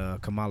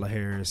about Kamala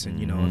Harris,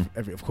 and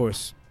of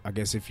course, I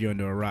guess if you're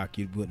under a rock,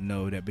 you wouldn't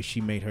know that, but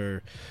she made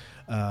her.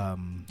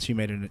 She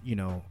made it,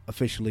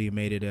 officially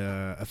made it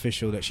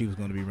official that she was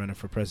going to be running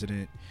for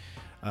president.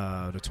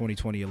 The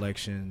 2020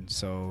 election,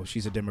 so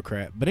she's a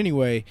Democrat. But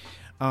anyway,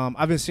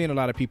 I've been seeing a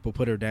lot of people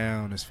put her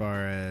down as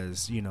far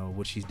as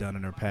what she's done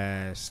in her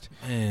past.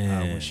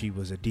 When she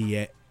was a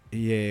DA,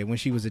 when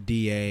she was a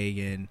DA,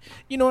 and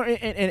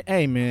and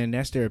hey, man,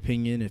 that's their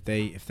opinion. If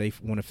they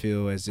want to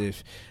feel as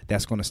if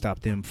that's going to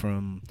stop them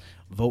from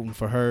voting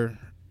for her,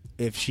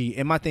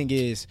 and my thing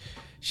is,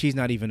 she's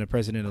not even a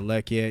president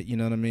elect yet. You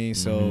know what I mean?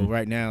 So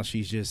right now,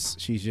 she's just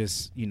she's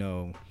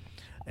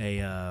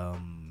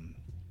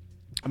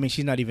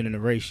not even in the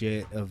race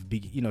yet.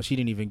 She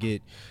didn't even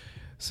get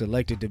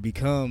selected to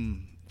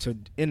become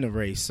in the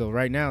race. So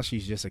right now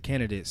she's just a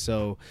candidate.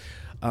 So,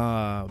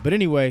 but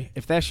anyway,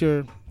 if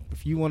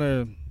you want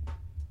to,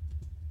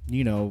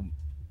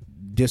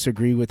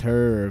 disagree with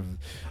her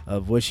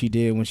of what she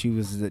did when she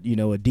was,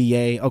 a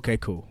DA, okay,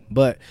 cool.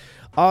 But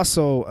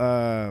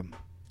also,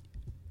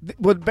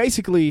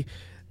 basically,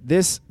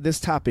 this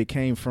topic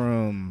came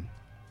from,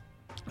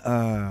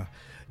 I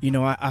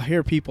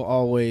hear people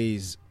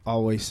always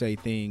say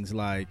things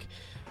like,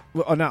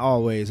 well, not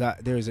always.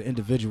 There's an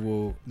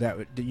individual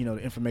that the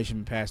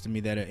information passed to me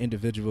that an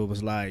individual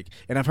was like,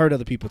 and I've heard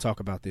other people talk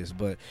about this,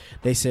 but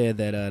they said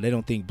that they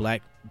don't think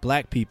black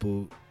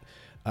people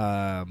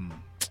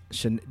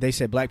should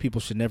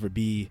never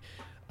be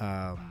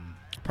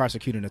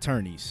prosecuting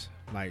attorneys.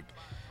 Like,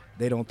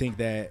 they don't think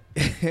that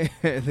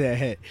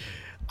that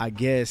I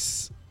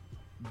guess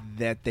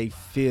that they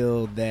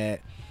feel that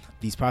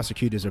these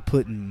prosecutors are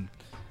putting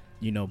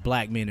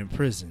black men in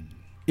prison.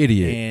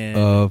 Idiot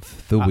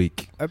of the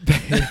week.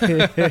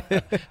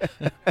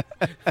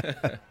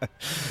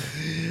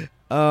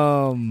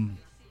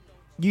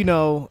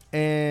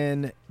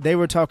 And they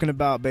were talking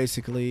about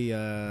basically,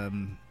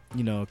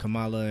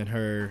 Kamala and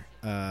her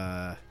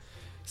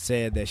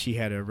said that she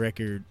had a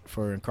record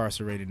for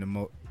incarcerating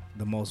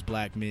the most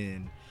black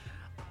men.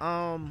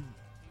 Man,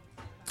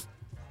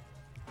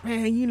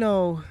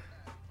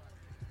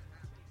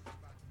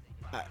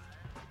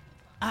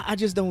 I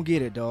just don't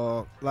get it,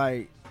 dog.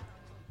 Like,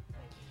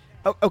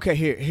 okay,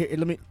 here,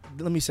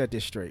 let me set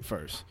this straight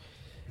first.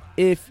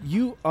 If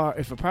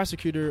a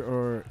prosecutor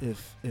or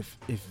if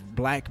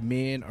black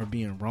men are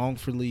being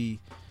wrongfully,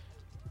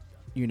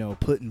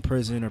 put in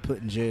prison or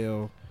put in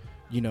jail,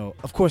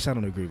 of course I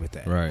don't agree with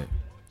that. Right.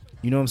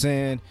 You know what I'm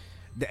saying?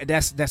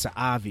 That's an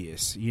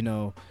obvious,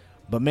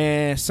 But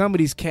man, some of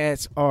these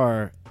cats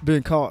are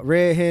being caught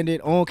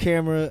red-handed on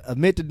camera,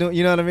 admit to doing,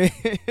 you know what I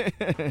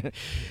mean?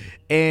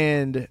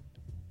 And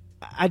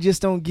I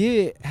just don't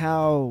get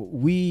how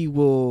we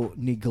will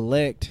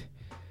neglect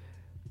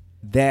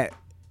that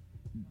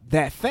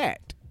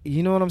fact.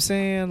 You know what I'm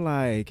saying?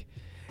 Like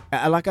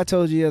I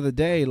told you the other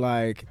day,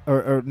 like,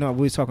 or no,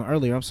 we was talking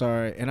earlier. I'm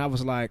sorry, and I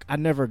was like, I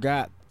never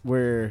got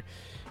where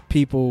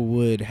people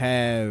would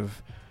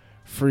have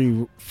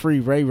free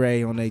Ray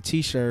Ray on their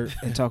T-shirt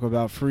and talk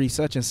about free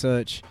such and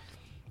such,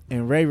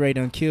 and Ray Ray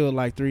done killed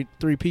like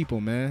three people,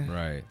 man.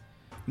 Right.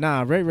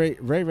 Nah, Ray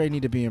Ray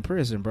need to be in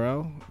prison,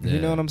 bro. Yeah.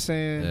 You know what I'm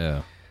saying?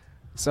 Yeah.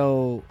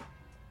 So,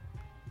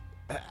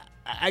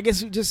 I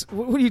guess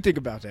what do you think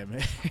about that,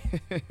 man?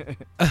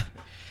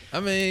 I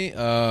mean,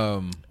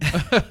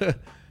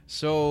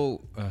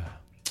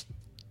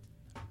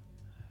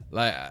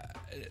 like,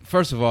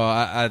 first of all,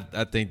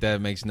 I think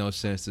that makes no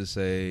sense to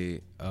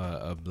say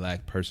a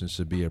black person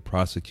should be a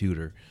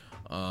prosecutor.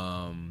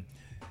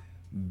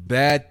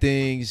 Bad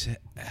things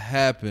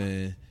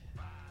happen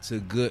to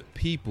good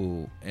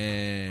people,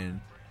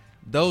 and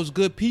those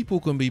good people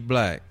can be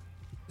black.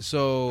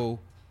 So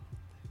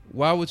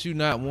why would you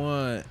not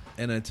want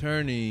an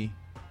attorney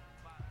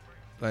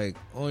on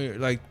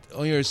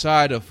your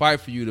side to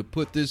fight for you to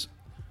put this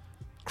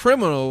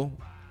criminal,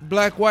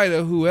 black, white,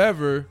 or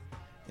whoever,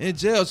 in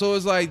jail? So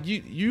it's like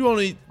you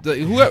only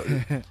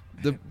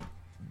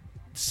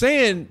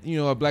saying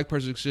a black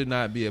person should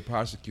not be a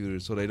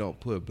prosecutor so they don't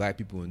put black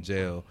people in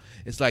jail.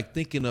 It's like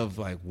thinking of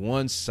like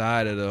one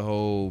side of the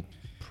whole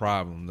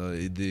problem,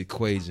 the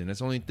equation.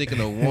 That's only thinking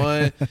of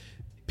one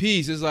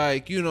piece. It's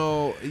like,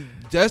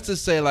 just to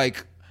say,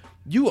 like,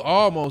 you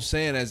almost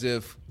saying as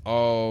if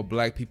all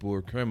black people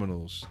were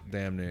criminals,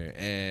 damn near,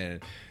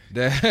 and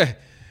that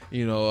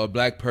a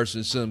black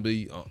person shouldn't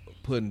be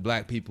putting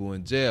black people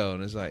in jail.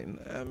 And it's like,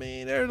 I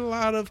mean, there's a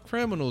lot of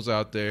criminals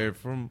out there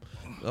from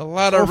a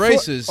lot of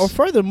races.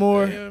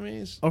 Furthermore, you know what I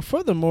mean? or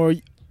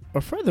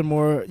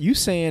furthermore, you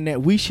saying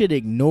that we should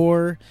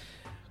ignore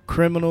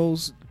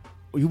criminals?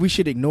 We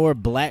should ignore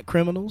black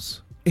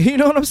criminals? You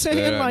know what I'm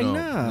saying? Like,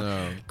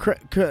 nah.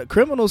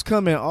 Criminals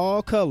come in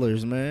all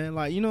colors, man.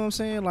 Like, you know what I'm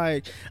saying?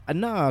 Like,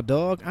 nah,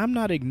 dog. I'm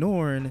not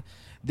ignoring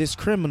this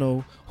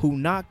criminal who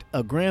knocked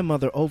a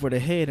grandmother over the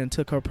head and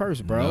took her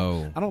purse, bro.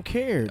 No. I don't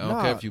care. I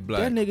don't care if you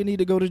black. That nigga need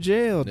to go to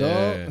jail,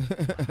 Yeah. dog.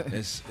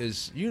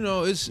 it's you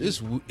know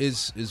it's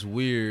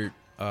weird.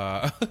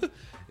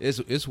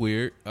 It's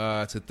weird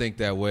to think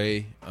that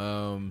way.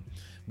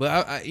 But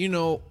I you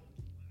know,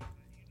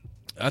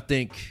 I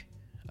think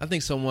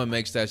someone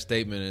makes that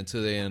statement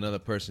until they're in another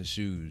person's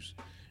shoes.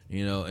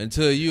 You know,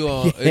 until you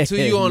on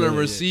the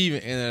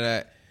receiving end of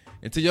that,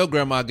 until your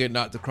grandma get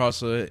knocked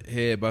across her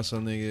head by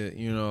some nigga,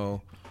 you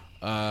know,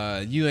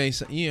 you ain't,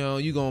 you know,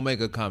 you gonna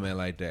make a comment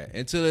like that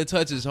until it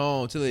touches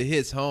home, until it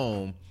hits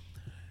home.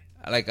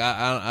 Like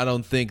I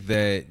don't think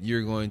that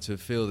you're going to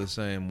feel the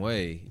same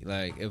way.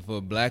 Like if a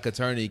black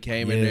attorney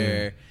came in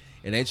there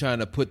and they trying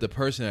to put the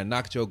person that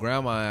knocked your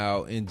grandma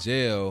out in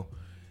jail,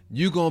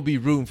 you gonna be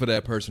rooting for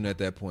that person at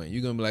that point.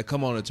 You're gonna be like,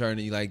 come on,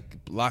 attorney, like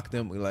lock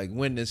them, like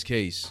win this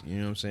case. You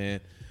know what I'm saying?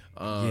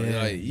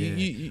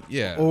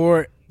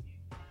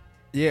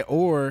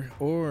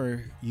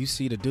 Or you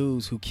see the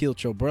dudes who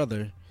killed your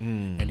brother,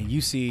 and then you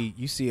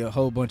see a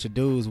whole bunch of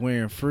dudes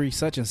wearing free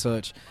such and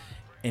such,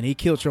 and he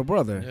killed your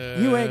brother.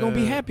 You ain't gonna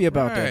be happy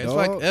about that, dog. It's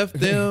like F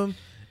them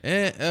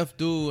and F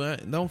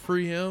dude. Don't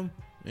free him.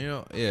 You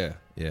know? Yeah.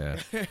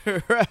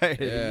 Right.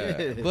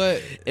 Yeah.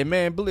 But and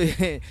man,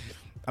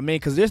 I mean,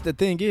 because the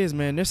thing is,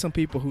 man, there's some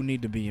people who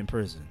need to be in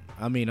prison.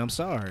 I mean, I'm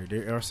sorry.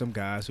 There are some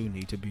guys who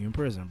need to be in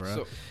prison,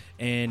 bro.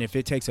 And if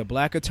it takes a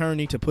black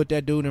attorney to put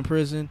that dude in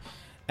prison,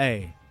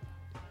 hey,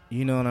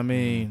 you know what I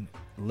mean?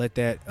 Let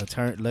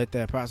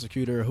that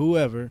prosecutor or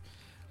whoever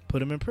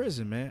put him in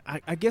prison, man.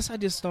 I guess I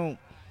just don't.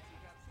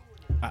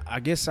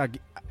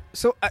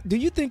 So do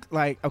you think,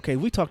 like, okay,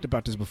 we talked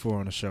about this before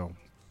on the show.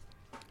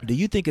 Do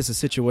you think it's a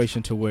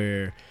situation to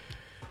where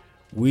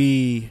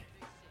we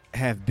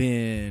have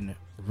been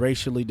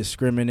racially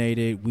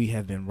discriminated, we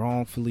have been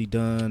wrongfully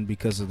done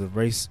because of the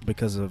race,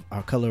 because of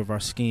our color of our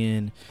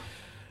skin?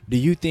 Do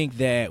you think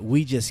that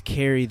we just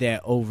carry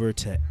that over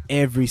to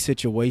every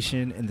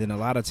situation, and then a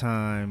lot of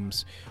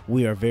times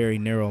we are very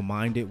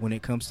narrow-minded when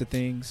it comes to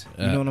things?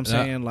 You know what I'm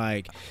saying?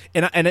 Like,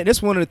 and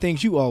that's one of the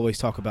things you always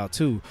talk about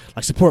too,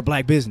 like support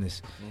black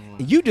business.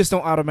 You just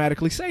don't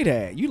automatically say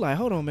that. You like,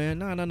 hold on, man,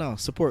 no,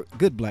 support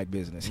good black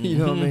business. You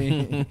know what I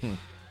mean?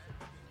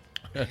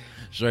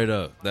 Straight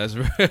up, that's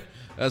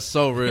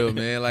so real,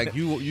 man. Like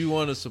you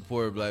want to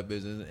support black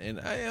business, and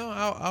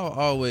I'll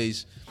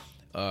always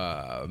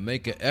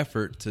make an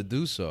effort to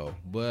do so.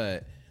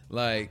 But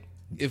like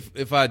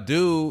if I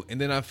do,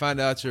 and then I find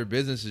out your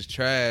business is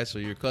trash or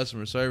your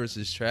customer service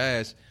is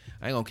trash,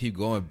 I ain't gonna keep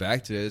going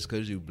back to this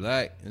because you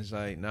black. It's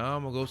like, nah,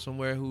 I'm gonna go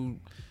somewhere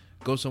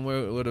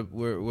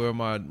where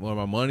my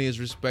money is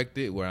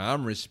respected, where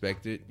I'm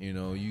respected. You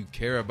know, you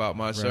care about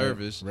my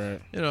service. Right.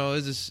 You know,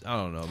 it's just, I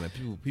don't know, man.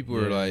 People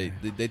are like,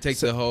 they take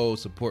the whole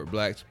support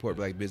black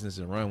business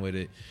and run with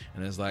it,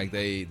 and it's like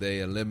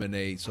they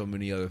eliminate so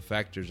many other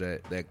factors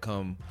that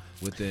come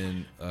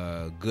within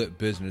good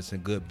business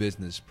and good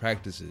business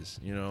practices.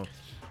 You know,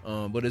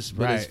 but it's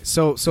right.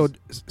 So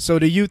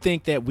do you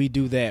think that we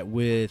do that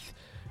with,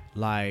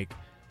 like,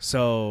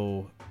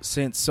 so?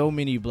 Since so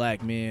many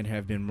black men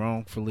have been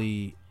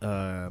wrongfully, you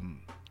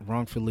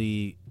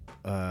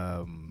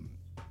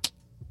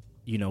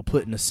know,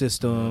 put in the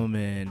system,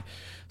 and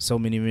so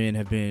many men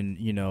have been,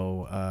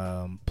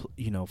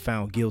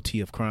 found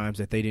guilty of crimes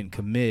that they didn't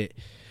commit.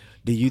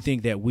 Do you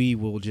think that we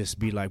will just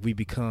be like, we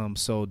become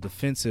so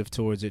defensive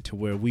towards it to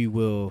where we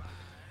will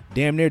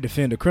damn near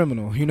defend a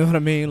criminal? You know what I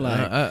mean?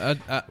 Like,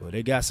 well,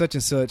 they got such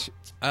and such.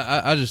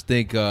 I just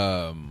think.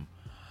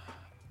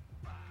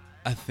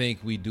 I think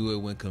we do it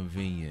when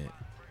convenient.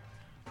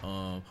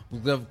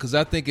 Because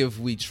I think if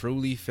we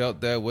truly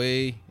felt that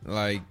way,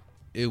 like,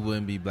 it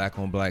wouldn't be black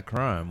on black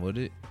crime, would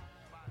it?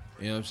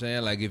 You know what I'm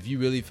saying? Like, if you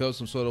really felt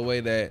some sort of way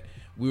that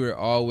we were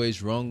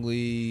always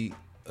wrongly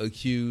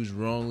accused,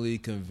 wrongly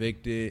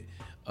convicted,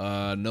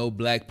 no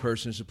black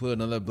person should put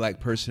another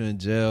black person in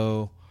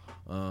jail.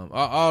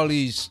 All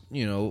these,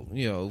 you know,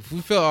 if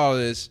we felt all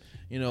this,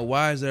 you know,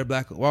 why is there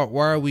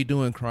why are we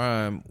doing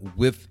crime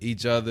with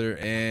each other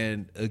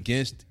and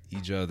against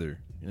each other?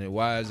 You know,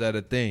 why is that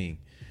a thing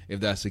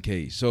if that's the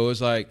case? So it's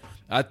like,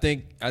 I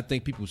think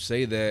people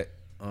say that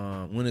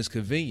when it's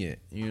convenient,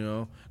 you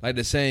know, like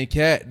the same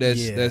cat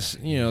that's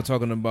you know,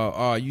 talking about,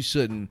 oh, you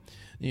shouldn't,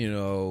 you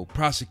know,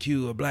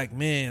 prosecute a black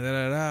man,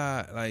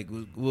 like,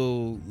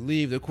 we'll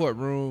leave the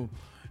courtroom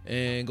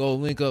and go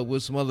link up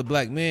with some other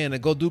black men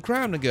and go do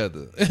crime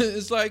together.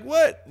 It's like,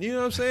 what? You know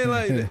what I'm saying?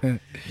 Like,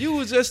 you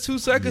was just 2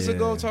 seconds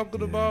ago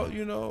talking about,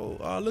 you know,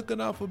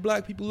 looking out for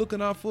black people, looking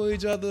out for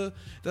each other,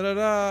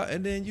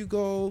 and then you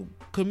go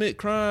commit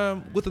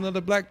crime with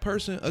another black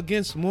person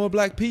against more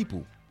black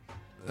people.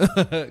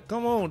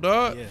 Come on,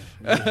 dog.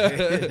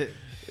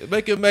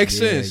 Make it make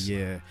sense.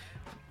 Yeah.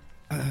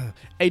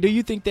 Hey, do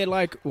you think that,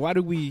 like, why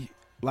do we,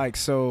 like,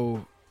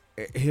 so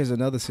here's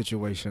another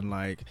situation,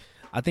 like,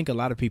 I think a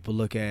lot of people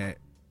look at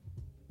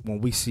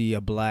when we see a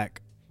black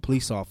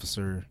police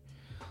officer,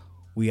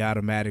 we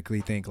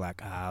automatically think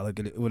like, look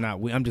at it. Well, not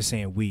we. I'm just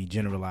saying we,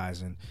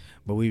 generalizing,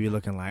 but we be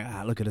looking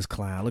like, look at this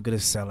clown, look at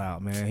this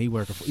sellout, man. He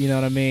working for, you know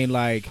what I mean?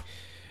 Like,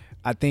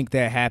 I think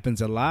that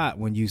happens a lot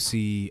when you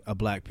see a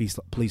black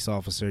police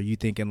officer. You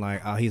thinking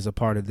like, he's a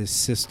part of this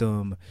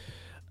system,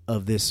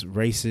 of this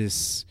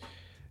racist,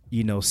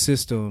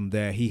 system,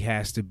 that he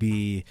has to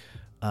be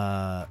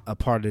a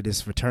part of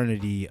this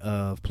fraternity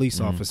of police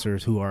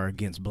officers who are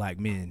against black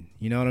men.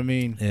 You know what I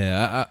mean?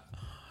 Yeah,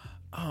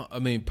 I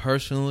mean,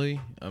 personally,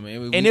 and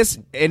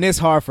it's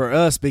hard for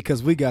us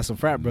because we got some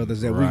frat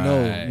brothers that we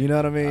know. You know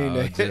what I mean?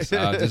 I was just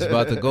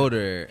about to go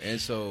there, and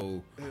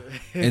so,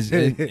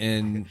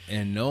 and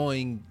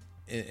knowing,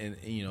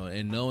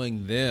 and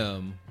knowing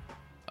them,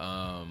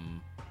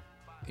 kind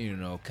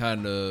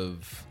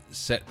of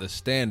set the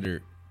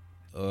standard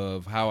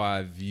of how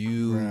I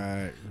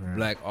view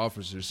black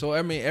officers. So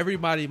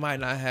everybody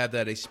might not have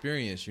that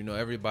experience.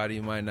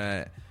 Everybody might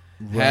not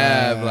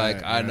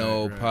have I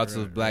know parts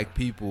of black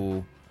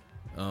people,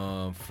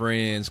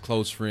 friends,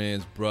 close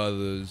friends,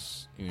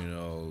 brothers,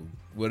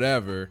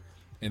 whatever,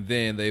 and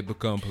then they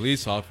become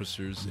police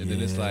officers, and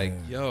then it's like,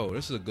 yo,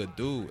 this is a good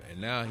dude,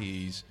 and now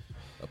he's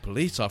a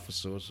police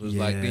officer. So it's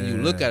like, then you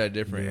look at it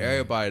different.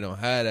 Everybody don't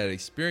have that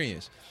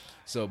experience.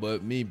 So,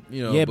 but me,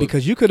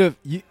 because you could have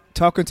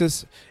talking to,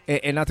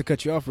 and not to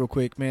cut you off real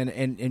quick, man,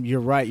 and you're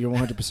right, you're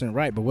 100%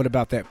 right. But what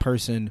about that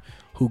person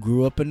who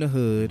grew up in the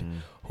hood,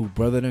 who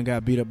brother done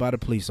got beat up by the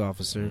police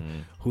officer,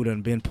 who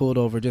done been pulled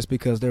over just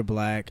because they're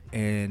black,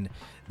 and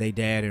they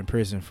dad in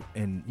prison,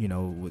 and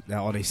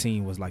all they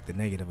seen was like the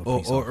negative of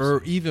police officer.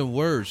 Or even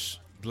worse,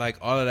 like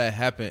all of that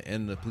happened,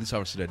 and the police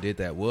officer that did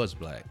that was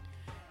black.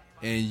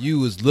 And you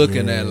was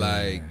looking at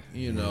like,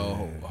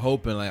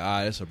 hoping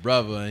like, it's a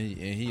brother, and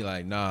he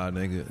like, nah,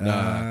 nigga,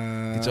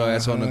 nah, get your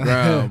ass on the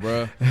ground,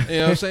 bro. You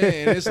know what I'm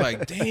saying? And it's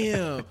like,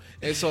 damn.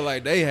 And so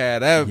like they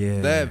had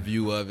that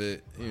view of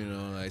it,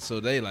 like, so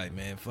they like,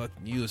 man, fuck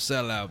you, a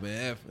sellout,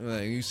 man.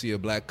 Like you see a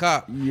black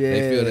cop,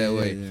 they feel that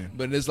way. Yeah.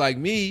 But it's like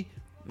me,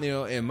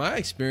 in my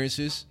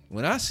experiences,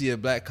 when I see a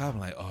black cop, I'm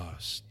like, oh,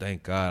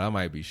 thank God, I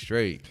might be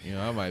straight.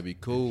 I might be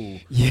cool.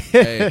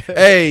 Yeah.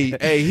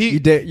 Hey, he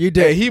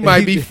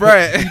might be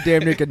frat. You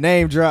damn near could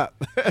name drop.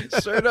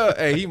 Straight up.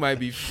 Hey, he might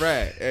be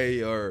frat.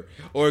 Hey, or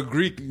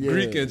Greek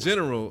in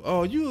general.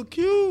 Oh, you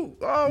cute.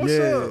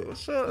 Oh,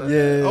 what's up?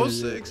 Yeah.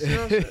 06. You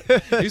know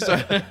what I'm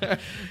saying?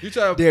 You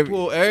try to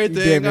pull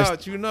everything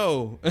out,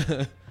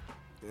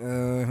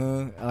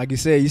 Like you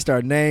said, you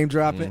start name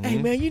dropping.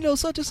 Hey man,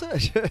 such and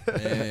such.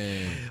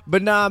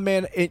 But nah,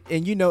 man,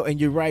 and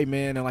you're right,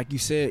 man. And like you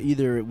said,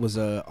 either it was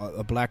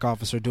a black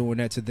officer doing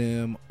that to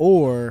them,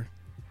 or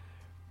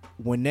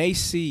when they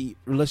see,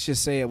 let's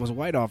just say it was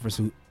white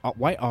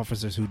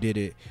officers who did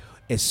it.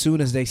 As soon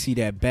as they see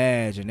that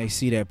badge and they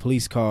see that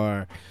police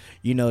car,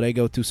 they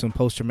go through some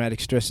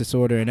post-traumatic stress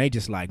disorder, and they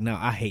just like, no,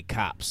 I hate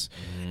cops,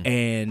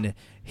 and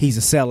he's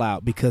a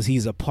sellout because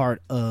he's a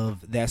part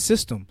of that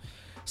system.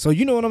 So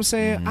you know what I'm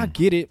saying? I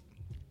get it.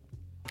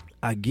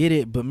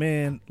 But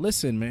man,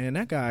 listen, man,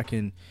 that guy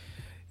can,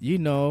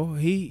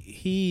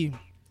 he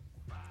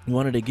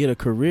wanted to get a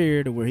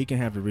career to where he can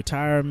have a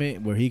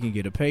retirement, where he can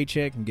get a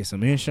paycheck and get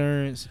some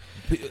insurance.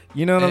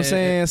 You know what I'm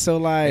saying? So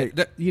like,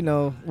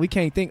 we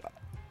can't think.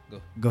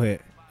 Go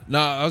ahead. No,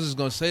 I was just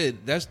gonna say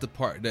that's the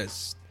part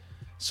that's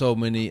so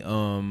many,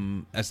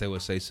 as they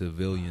would say,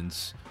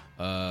 civilians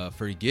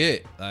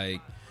forget.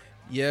 Like,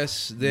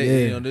 yes,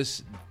 they,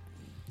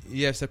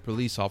 yes, they're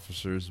police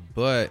officers,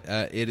 but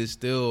it is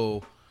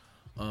still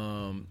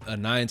a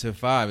 9 to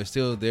 5. It's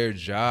still their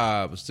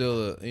job. It's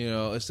still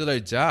it's still their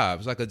job.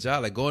 It's like a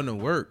job, like going to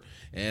work,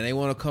 and they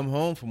want to come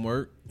home from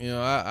work.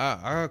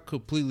 I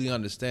completely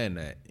understand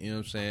that. You know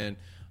what I'm saying?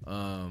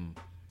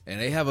 And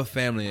they have a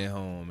family at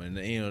home, and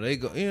they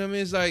go. You know what I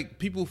mean? It's like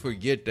people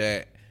forget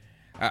that.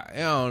 I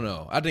don't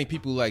know. I think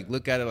people like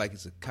look at it like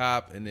it's a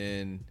cop, and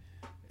then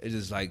it's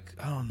just like,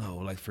 I don't know,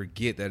 like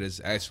forget that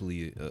it's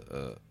actually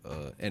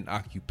an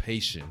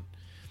occupation.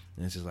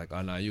 And it's just like,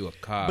 oh no, you a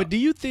cop. But do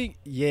you think?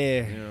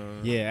 Yeah,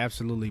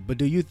 absolutely.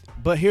 But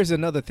but here's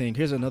another thing.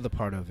 Here's another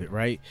part of it,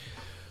 right?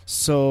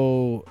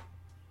 So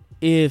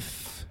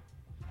if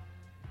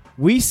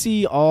we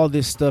see all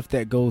this stuff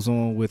that goes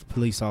on with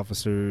police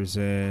officers,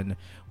 and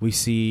we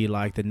see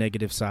like the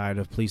negative side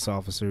of police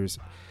officers,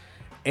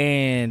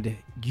 and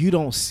you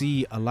don't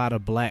see a lot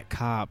of black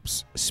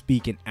cops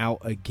speaking out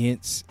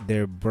against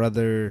their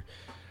brother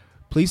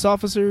police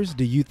officers,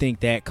 do you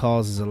think that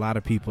causes a lot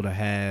of people to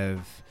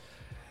have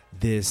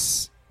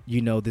this,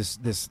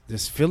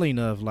 this feeling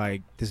of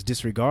like this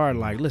disregard?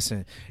 Like,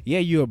 listen,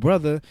 you're a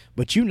brother,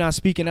 but you not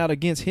speaking out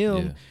against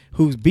him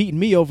who's beating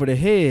me over the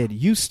head.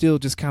 You still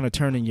just kind of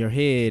turning your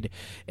head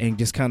and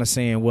just kind of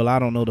saying, well, I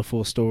don't know the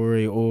full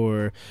story,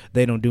 or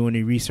they don't do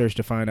any research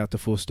to find out the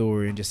full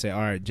story, and just say,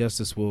 all right,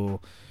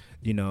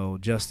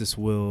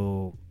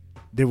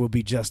 there will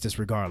be justice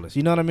regardless.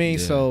 You know what I mean?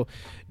 Yeah. So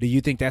do you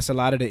think that's a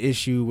lot of the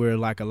issue, where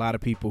like a lot of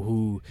people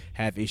who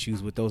have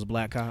issues with those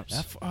black cops?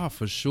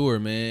 For sure,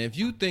 man. If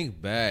you think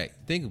back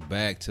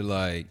to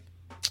like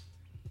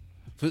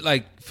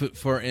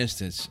For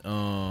instance,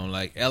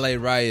 like L.A.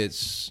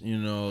 riots,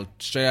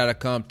 straight out of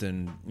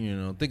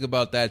Compton, think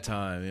about that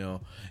time,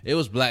 it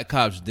was black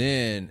cops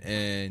then,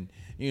 and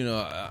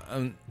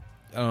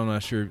I'm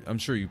not sure. I'm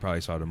sure you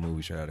probably saw the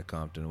movie Straight Outta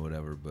Compton or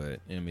whatever, but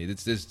I mean,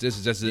 this is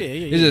just it's just an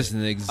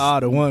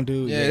the one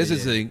dude. this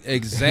is an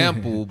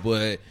example,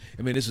 but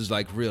I mean, this is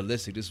like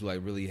realistic. This like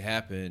really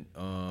happened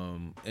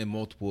in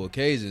multiple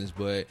occasions.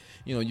 But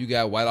you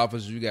got white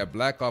officers, you got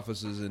black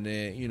officers, and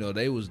then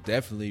they was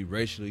definitely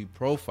racially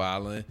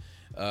profiling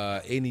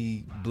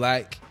any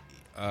black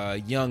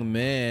young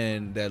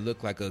man that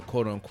looked like a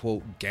quote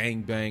unquote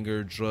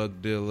gangbanger,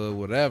 drug dealer,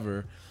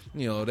 whatever.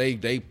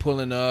 They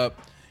pulling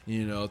up.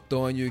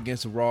 Throwing you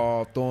against the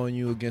wall, throwing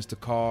you against the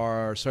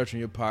car, searching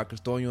your pockets,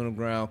 throwing you on the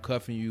ground,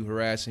 cuffing you,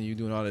 harassing you,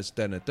 doing all this,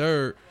 that, and the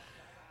third.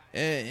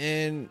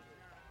 And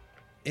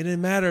it didn't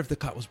matter if the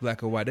cop was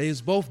black or white. They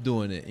was both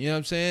doing it. You know what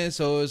I'm saying?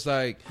 So it's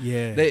like,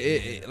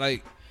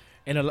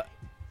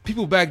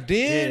 people back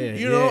then,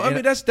 I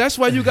mean, that's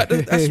why you got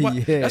the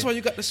that's why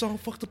you got the song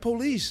 "Fuck the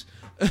Police."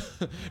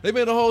 They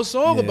made a whole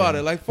song about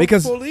it, like "Fuck the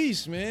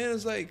police," man.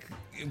 It's like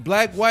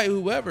black, white,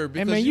 whoever.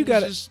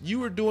 Because you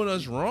were doing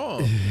us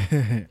wrong.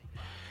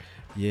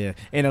 Yeah,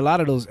 and a lot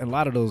of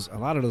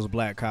those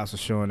black cops are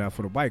showing up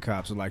for the white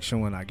cops are like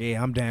showing like, "Hey,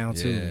 I'm down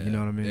too." You know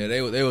what I mean? Yeah,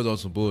 they was on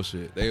some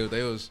bullshit.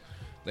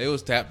 They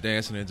was tap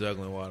dancing and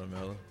juggling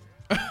watermelon.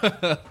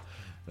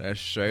 That's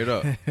straight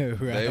up.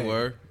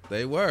 Right.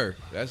 They were.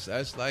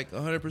 That's like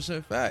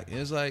 100% fact. And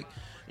it's like,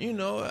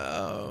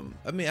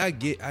 I mean, I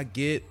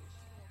get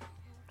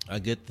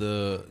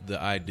the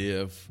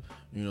idea of,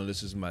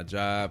 this is my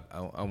job.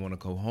 I want to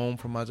go home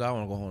from my job. I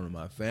want to go home to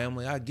my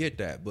family. I get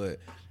that, but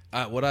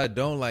what I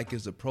don't like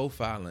is the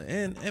profiling.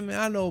 And I mean,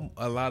 I know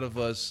a lot of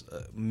us,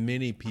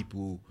 many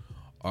people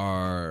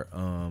are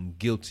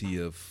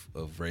guilty of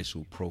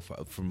racial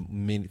profile for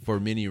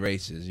many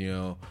races,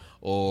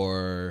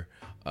 or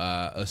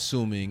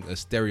assuming a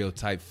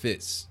stereotype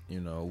fits.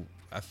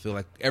 I feel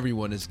like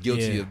everyone is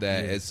guilty of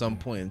that at some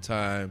point in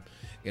time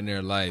in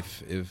their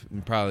life, if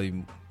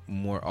probably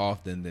more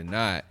often than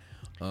not.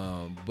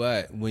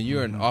 But when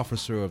you're an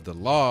officer of the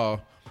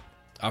law,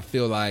 I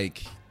feel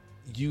like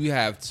you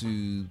have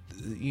to,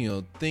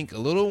 think a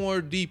little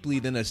more deeply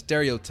than a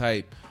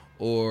stereotype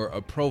or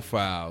a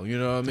profile. You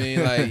know what I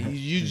mean? Like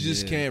you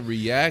just can't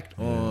react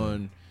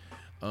on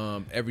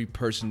every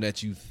person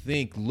that you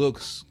think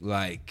looks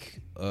like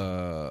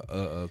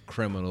a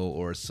criminal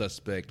or a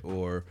suspect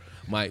or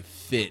might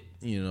fit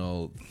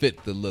the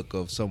look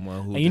of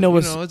someone who. And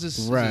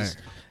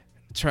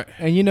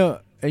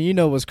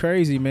and what's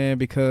crazy, man,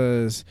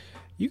 because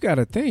you got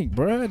to think,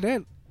 bro,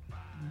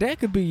 that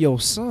could be your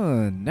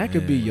son, that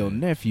could be your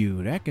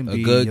nephew, that can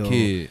be a good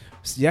kid.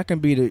 That can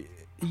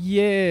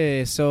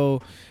be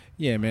So.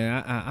 Yeah,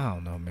 man, I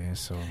don't know, man.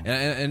 So,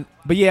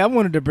 but yeah, I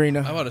wanted to bring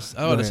up. I want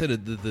to say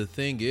that the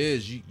thing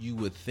is, you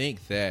would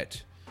think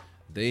that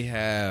they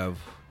have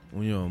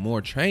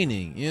more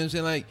training. You know what I'm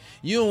saying? Like,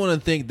 you don't want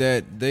to think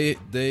that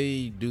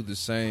they do the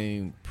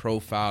same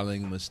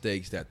profiling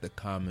mistakes that the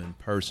common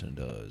person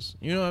does.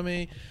 You know what I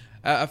mean?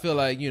 I feel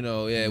like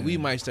we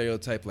might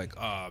stereotype like,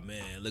 oh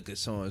man, look at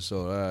so and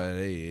so,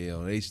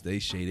 they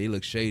shady, they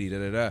look shady, da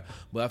da da.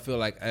 But I feel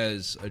like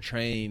as a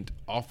trained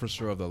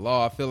officer of the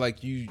law, I feel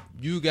like you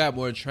got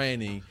more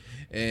training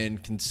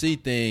and can see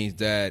things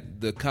that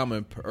the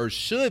common or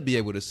should be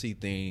able to see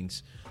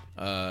things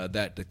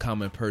that the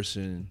common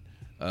person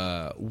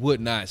would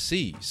not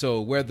see.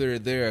 So whether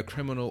they're a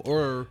criminal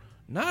or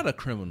not a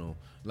criminal,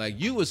 like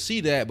you would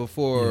see that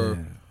before.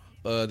 Yeah.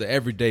 The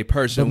everyday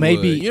person,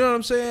 maybe would. You know what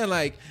I'm saying?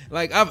 Like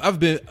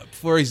I've been,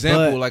 for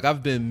example,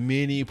 I've been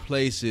many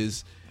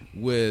places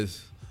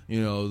with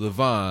the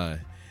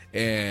Vaughn,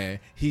 and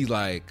he's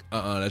like,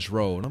 let's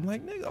roll. And I'm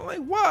like, nigga,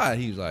 why?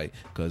 He's like,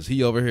 cause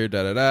he over here,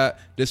 da da da.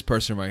 This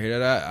person right here,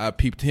 da da. I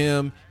peeped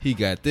him. He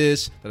got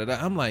this, da da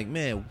da. I'm like,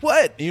 man,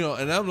 what?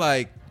 And I'm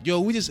like, yo,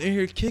 we just in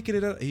here kicking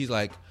it up. He's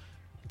like,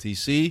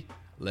 TC,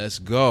 let's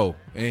go.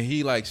 And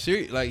he like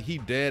serious, like he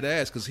dead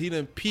ass, cause he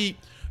didn't peep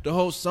the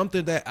whole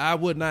something that I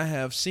would not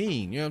have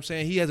seen. You know what I'm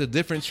saying? He has a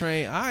different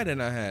trained eye than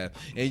I have.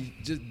 And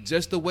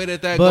just the way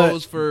that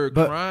goes for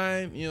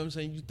crime, you know what I'm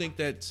saying? You think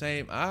that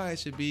same eye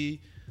should be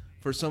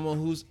for someone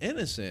who's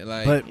innocent.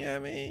 Like, you know what I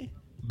mean?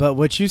 But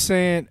what you're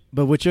saying,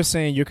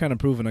 you're kind of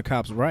proving the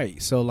cops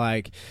right. So,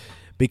 like,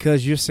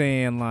 because you're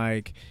saying,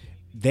 like,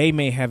 they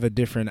may have a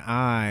different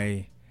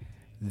eye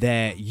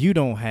that you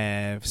don't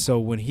have. So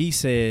when he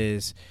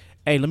says,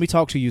 hey, let me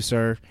talk to you,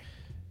 sir,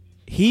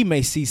 he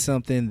may see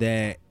something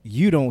that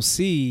you don't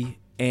see,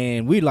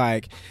 and we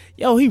like,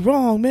 yo, he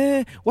wrong,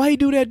 man. Why he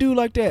do that dude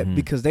like that? Mm-hmm.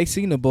 Because they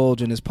seen the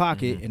bulge in his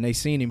pocket, and they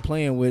seen him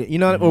playing with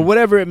it, or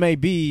whatever it may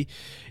be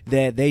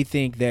that they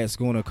think that's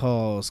going to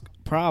cause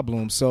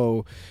problems.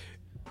 So,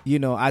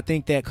 I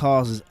think that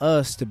causes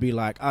us to be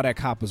like, oh, that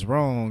cop was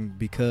wrong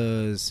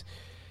because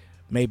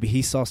maybe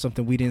he saw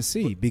something we didn't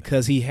see,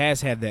 because he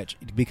does have that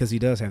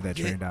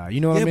trained eye. You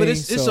know what I mean? Yeah, but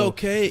it's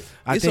okay.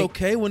 It's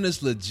okay when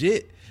it's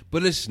legit.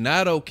 But it's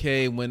not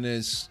okay when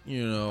it's, he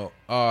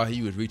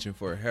was reaching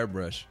for a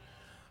hairbrush.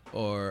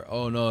 Or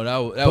oh no,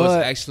 that was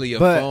actually a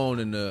phone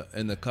in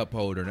the cup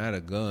holder, not a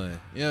gun.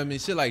 You know what I mean?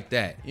 Shit like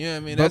that. You know what I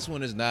mean? That's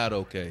when it's not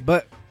okay.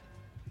 But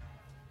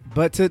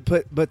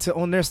to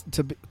on their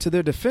to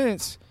their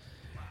defense,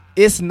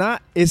 it's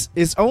not.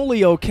 It's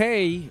only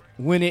okay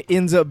when it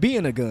ends up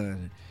being a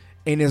gun,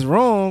 and it's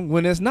wrong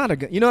when it's not a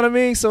gun. You know what I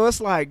mean? So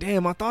it's like,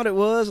 damn, I thought it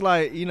was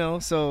like, you know.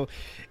 So,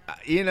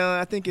 you know,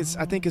 I think it's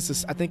a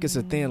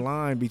thin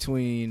line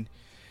between,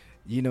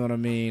 you know what I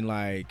mean,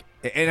 like.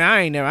 And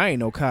I ain't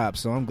no cop,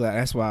 so I'm glad.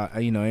 That's why,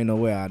 you know, ain't no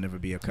way I'll never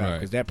be a cop,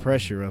 because that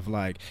pressure of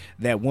like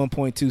that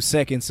 1.2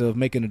 seconds of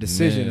making a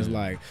decision is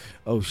like,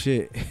 oh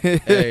shit.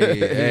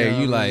 Hey,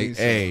 you like,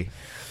 hey,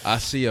 I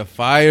see a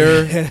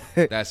fire.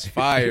 That's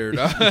fire.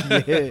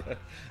 Yeah.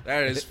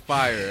 That is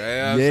fire. You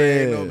know what I'm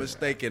saying? No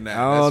mistaking that.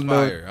 That's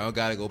fire. I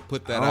gotta go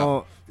put that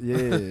out.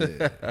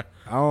 Yeah.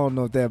 I don't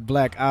know if that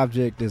black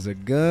object is a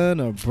gun,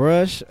 a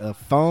brush, a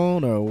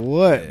phone, or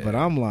what, but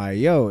I'm like,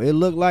 yo, it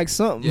looked like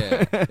something.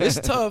 Yeah, it's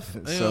tough.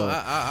 You know,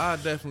 I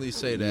definitely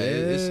say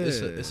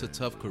that. It's a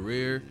tough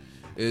career.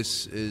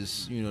 It's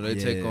you know, they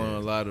take on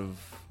a lot of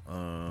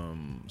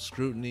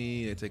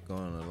scrutiny. They take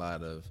on a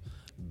lot of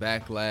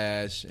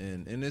backlash,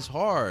 and it's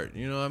hard.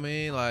 You know what I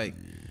mean? Like,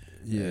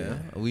 we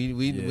know,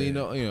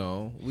 you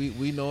know,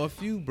 we know a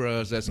few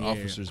bros that's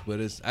officers, but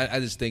I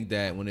just think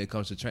that when it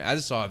comes to training, I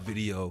just saw a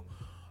video.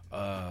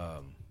 I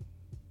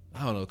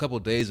don't know, a couple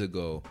of days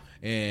ago,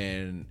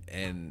 and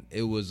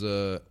it was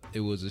a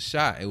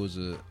shot.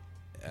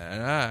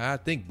 And I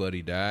think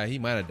Buddy died. He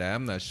might have died.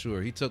 I'm not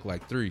sure. He took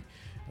like 3,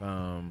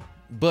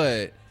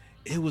 but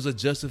it was a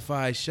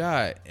justified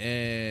shot,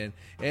 and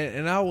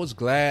I was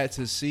glad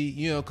to see,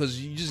 you know,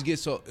 because you just get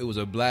so. It was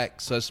a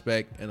black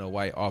suspect and a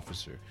white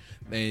officer.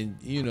 And,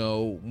 you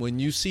know, when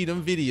you see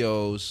them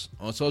videos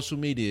on social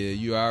media,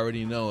 you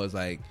already know it's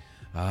like,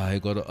 here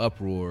go the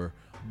uproar.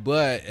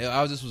 But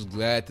I was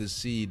glad to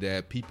see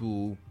that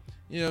people,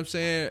 you know what I'm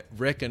saying,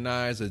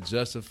 recognize a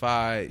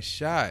justified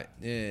shot.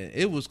 And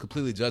it was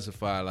completely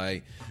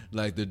justified.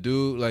 Like the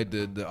dude, like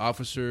the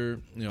officer,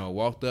 you know,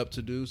 walked up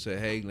to dude, said,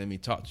 hey, let me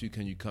talk to you.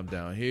 Can you come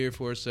down here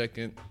for a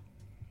second?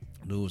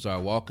 Dude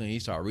started walking. He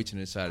started reaching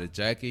inside his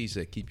jacket. He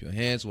said, keep your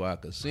hands where I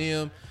could see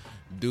him.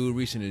 Dude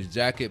reached in his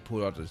jacket,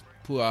 pull out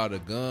a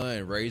gun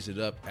and raised it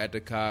up at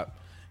the cop.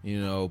 You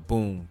know,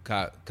 boom,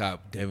 cop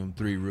gave him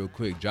 3 real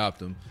quick,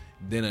 dropped him.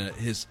 Then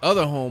his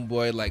other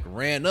homeboy like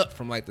ran up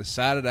from like the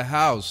side of the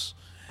house,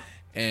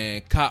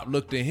 and cop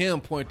looked at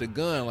him, point the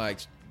gun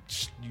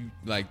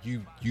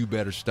you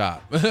better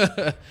stop.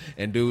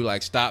 And dude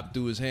like stopped,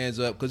 threw his hands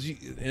up,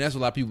 and that's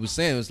what a lot of people were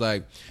saying. It was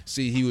like,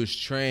 see, he was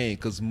trained,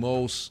 because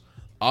most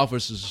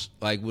officers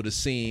like would have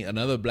seen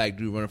another black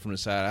dude running from the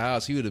side of the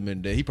house, he would have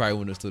been dead. He probably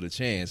wouldn't have stood a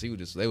chance. They would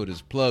just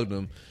plugged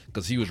him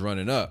because he was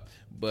running up.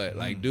 But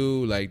like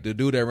the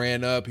dude that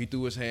ran up, he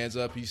threw his hands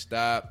up, he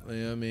stopped. You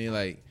know what I mean?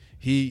 Like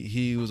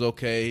he was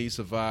okay, he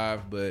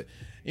survived. But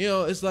you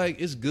know, it's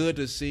like, it's good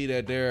to see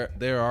that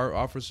there are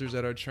officers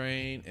that are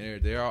trained,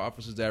 and there are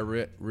officers that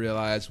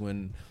realize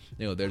when,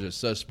 you know, there's a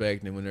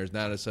suspect and when there's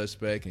not a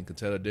suspect, and can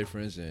tell the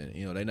difference. And,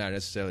 you know, they're not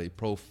necessarily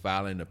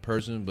profiling the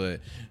person, but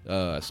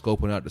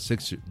scoping out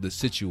the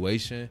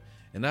situation.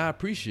 And I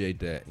appreciate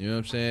that. You know what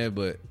I'm saying?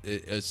 But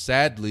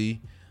sadly,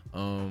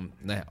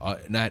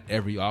 not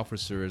every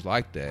officer is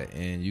like that.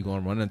 And you're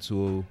going to run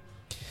into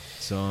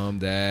some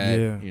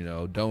that, you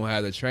know, don't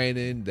have the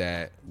training,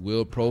 that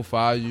will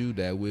profile you,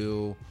 that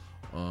will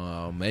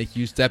make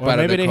you step out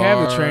of the car. Maybe they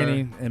have the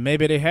training, and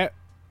maybe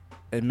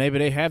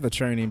they have the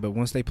training, but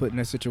once they put in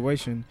that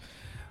situation,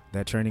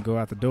 that training go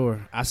out the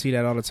door. I see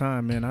that all the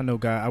time, man. I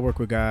work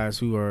with guys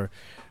who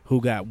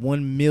got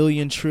 1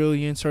 million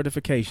trillion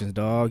certifications,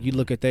 dog. You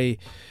look at they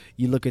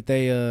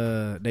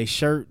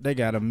shirt, they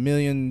got 1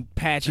 million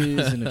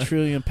patches and 1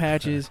 trillion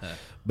patches.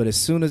 But as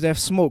soon as that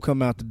smoke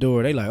come out the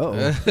door, they like,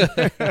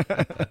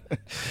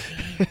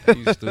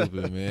 You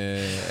stupid,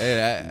 man.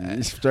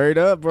 Hey, straight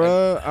up,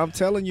 bro. I'm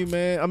telling you,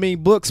 man. I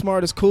mean, book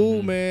smart is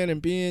cool, man,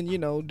 and being, you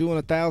know, doing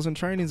 1,000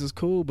 trainings is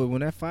cool. But when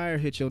that fire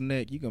hits your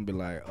neck, you're gonna be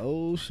like,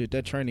 oh shit,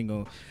 that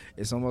training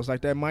it's almost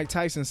like that Mike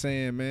Tyson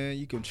saying, man,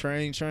 you can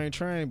train,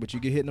 but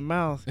you get hit in the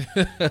mouth.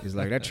 It's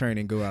like that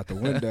training go out the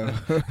window.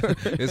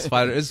 It's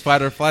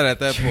fight or flight at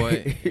that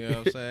point. You know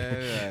what I'm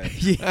saying? Like,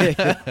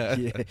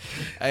 yeah.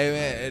 Hey,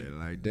 man.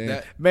 Like,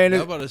 damn.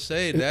 I'm about to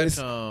say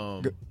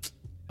that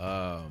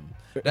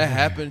that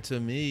happened to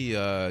me,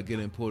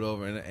 getting pulled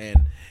over,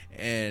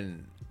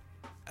 and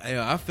you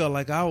know, I felt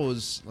like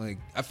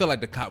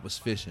the cop was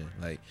fishing.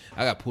 Like,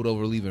 I got pulled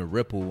over leaving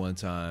Ripple one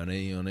time.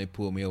 They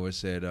pulled me over and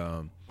said,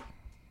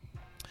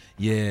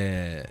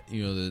 yeah,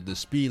 you know, the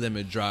speed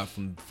limit dropped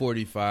from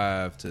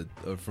 45 to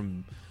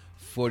 30,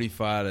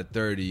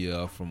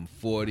 from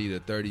 40 to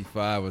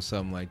 35 or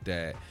something like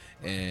that.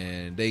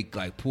 And they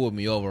like pulled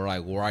me over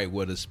like right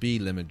where the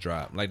speed limit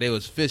dropped. Like, they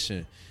was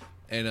fishing.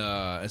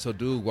 And so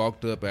dude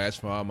walked up, asked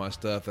for all my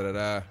stuff,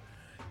 ran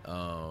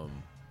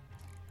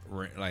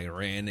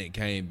it,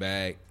 came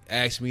back,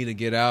 asked me to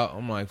get out.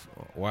 I'm like,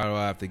 why do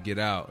I have to get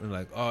out? And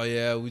like, oh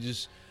yeah, we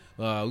just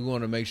we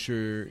want to make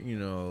sure,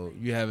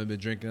 you haven't been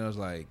drinking. I was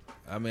like,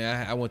 I mean,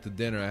 I went to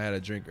dinner. I had a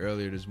drink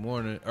earlier this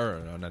morning.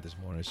 Or, no, not this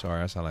morning.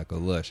 Sorry, I sound like a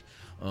lush.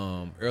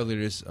 Earlier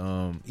this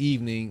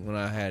evening when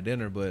I had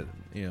dinner, but,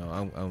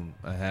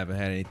 I haven't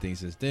had anything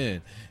since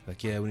then.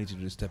 Like, yeah, we need you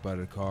to step out of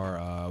the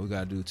car. We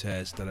got to do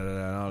tests, and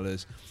all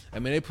this. I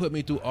mean, they put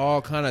me through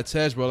all kind of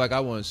tests, bro. Like, I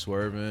wasn't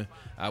swerving.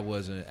 I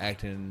wasn't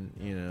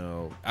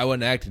acting, I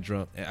wasn't acting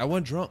drunk. I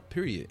wasn't drunk,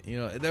 period.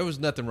 There was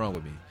nothing wrong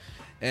with me.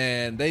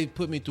 And they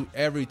put me through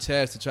every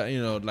test to try,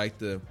 like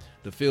the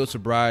field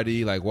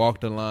sobriety, like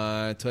walk the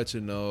line, touch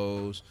your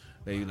nose.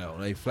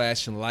 They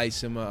flashing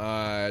lights in my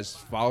eyes,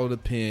 follow the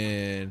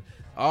pen,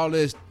 all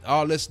this,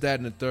 that,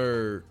 and the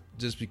third,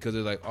 just because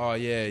they're like, oh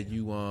yeah,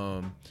 you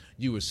were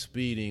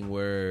speeding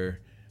where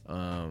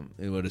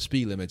the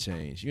speed limit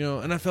changed,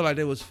 and I felt like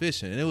they was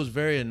fishing, and it was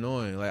very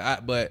annoying.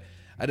 But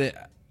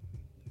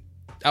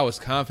I was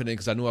confident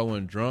because I knew I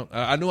wasn't drunk.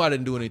 I knew I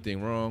didn't do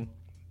anything wrong.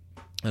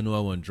 I knew I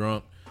wasn't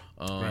drunk.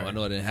 Right. I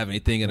know I didn't have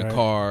anything in the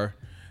car.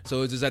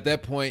 So it's just at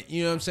that point,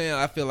 you know what I'm saying?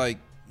 I feel like,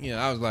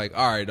 I was like,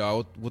 all right,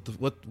 dog,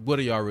 what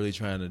are y'all really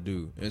trying to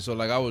do? And so,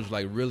 like, I was,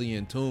 like, really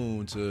in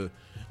tune to,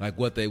 like,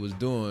 what they was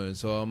doing.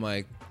 So I'm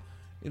like,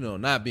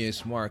 not being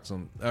smart,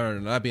 or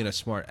not being a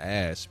smart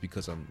ass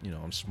because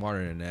I'm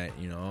smarter than that.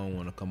 I don't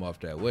want to come off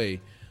that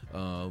way.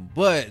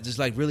 But just,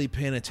 like, really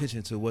paying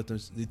attention to what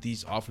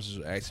these officers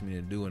are asking me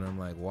to do. And I'm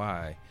like,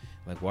 why?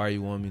 Like, why are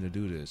you wanting me to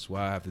do this?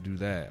 Why I have to do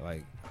that?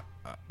 Like,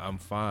 I'm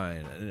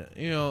fine.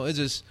 It's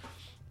just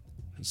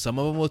some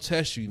of them will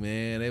test you,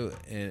 man.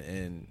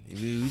 And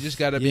you just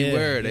gotta be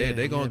aware.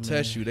 They gonna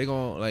test you. They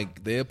gonna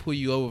they'll pull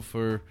you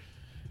over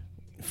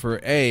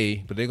for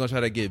A, but they're gonna try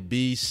to get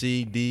B,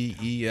 C, D,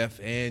 E, F,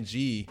 and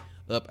G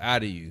up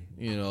out of you.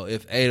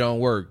 If A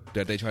don't work,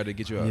 that they try to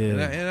get you out. Yeah.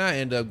 And I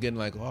end up getting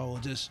like, oh, well,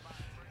 just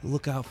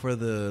look out for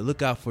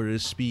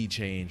this speed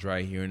change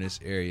right here in this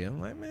area. I'm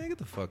like, man, get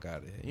the fuck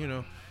out of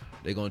here.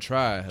 They're gonna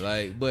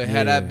try. But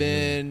had I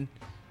been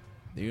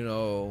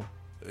if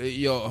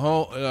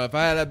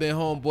I had been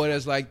homeboy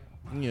that's like,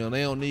 they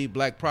don't need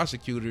black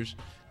prosecutors,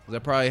 because I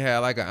probably had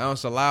like an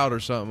ounce of loud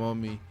or something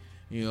on me,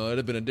 it'd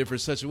have been a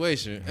different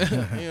situation. It's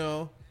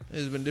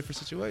been a different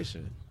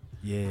situation.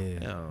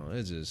 Yeah.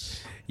 It's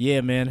just.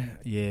 Yeah, man.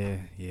 Yeah.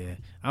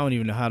 I don't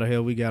even know how the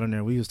hell we got on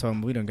there. We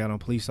done got on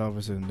police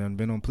officers and done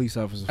been on police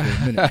officers for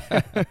a minute.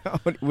 How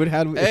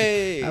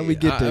we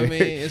get there? I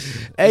mean, it's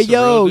hey, a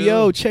real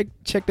deal.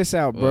 check this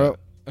out, bro.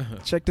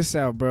 Check this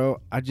out, bro.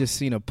 I just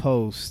seen a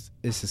post.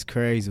 This is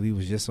crazy. We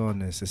was just on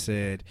this. It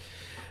said,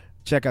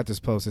 check out this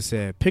post. It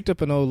said, picked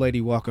up an old lady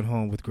walking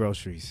home with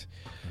groceries.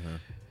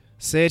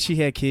 Said she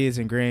had kids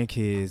and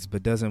grandkids,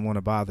 but doesn't want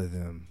to bother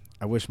them.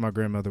 I wish my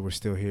grandmother were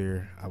still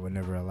here. I would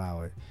never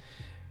allow it.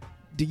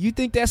 Do you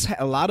think that's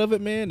a lot of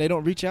it, man? They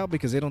don't reach out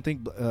because they don't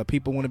think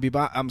people want to be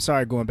I'm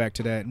sorry, going back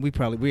to that. And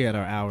we had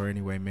our hour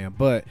anyway, man.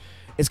 But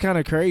it's kind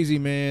of crazy,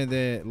 man,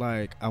 that,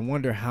 like, I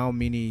wonder how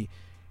many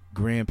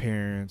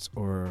grandparents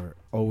or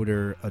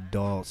older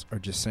adults are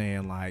just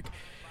saying, like,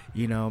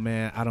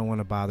 man, I don't want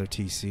to bother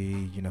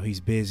TC.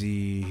 He's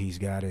busy. He's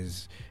got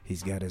his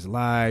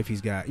life.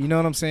 He's got, you know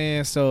what I'm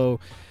saying? So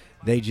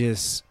they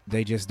just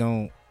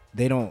don't.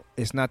 They don't.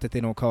 It's not that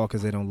they don't call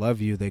because they don't love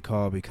you. They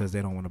call because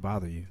they don't want to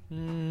bother you.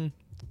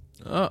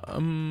 I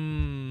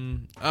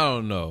don't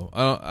know.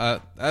 I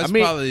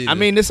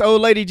mean, this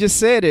old lady just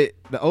said it.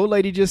 The old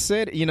lady just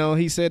said it.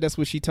 He said that's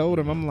what she told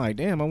him. I'm like,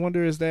 damn. I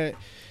wonder is that.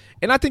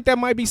 And I think that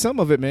might be some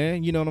of it,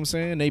 man. You know what I'm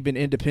saying? They've been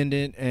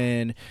independent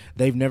and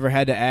they've never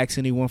had to ask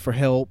anyone for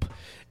help.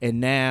 And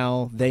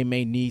now they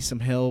may need some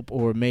help,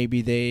 or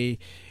maybe they've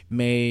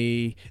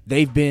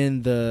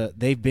been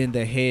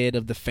the head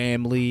of the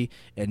family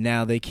and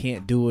now they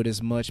can't do it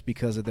as much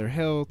because of their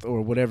health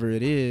or whatever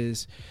it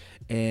is.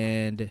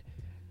 And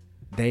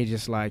they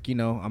just like,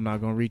 I'm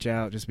not going to reach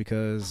out just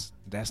because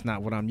that's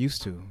not what I'm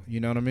used to. You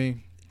know what I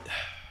mean?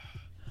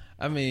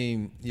 I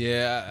mean,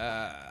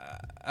 yeah,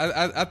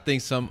 I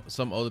think some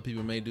older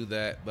people may do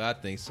that, but I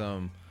think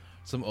some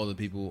older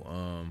people,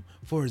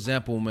 for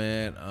example,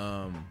 man,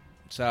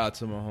 shout out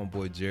to my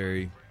homeboy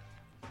Jerry.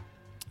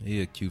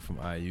 He a Q from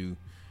IU,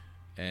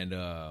 and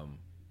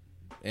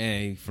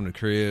he from the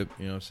crib,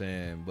 you know what I'm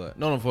saying? But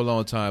known him for a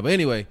long time. But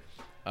anyway,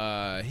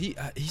 he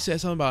said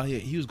something about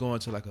he was going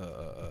to like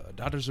a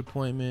doctor's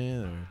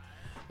appointment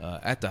or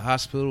at the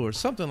hospital or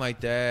something like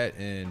that,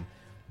 and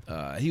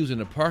he was in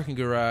the parking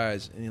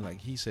garage, and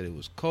he said it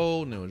was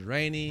cold and it was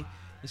rainy.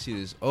 You see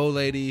this old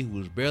lady who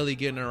was barely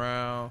getting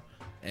around,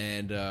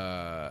 and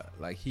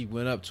he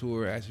went up to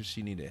her, asked if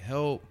she needed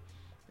help,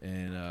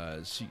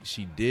 and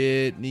she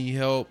did need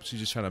help. She's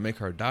just trying to make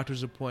her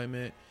doctor's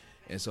appointment,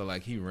 and so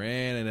he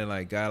ran and then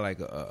got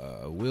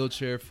a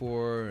wheelchair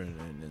for her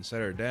and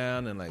set her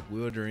down and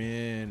wheeled her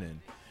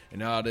in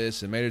and all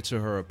this and made her to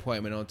her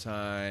appointment on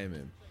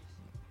time,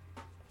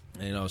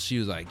 and she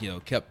was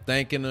kept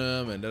thanking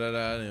him and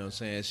da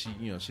saying she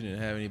didn't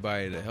have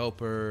anybody to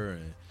help her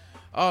and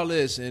all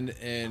this, and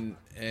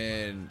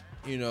his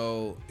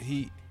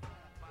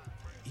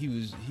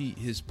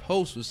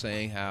post was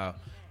saying how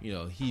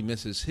he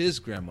misses his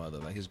grandmother.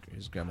 Like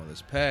his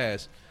grandmother's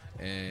passed,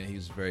 and he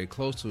was very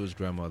close to his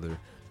grandmother,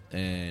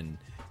 and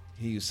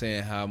he was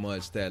saying how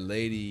much that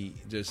lady,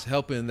 just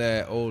helping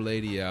that old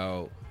lady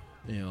out,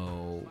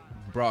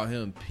 brought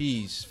him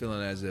peace,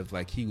 feeling as if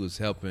like he was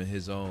helping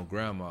his own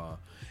grandma.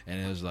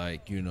 And it was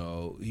like,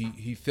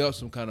 he felt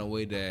some kind of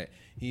way that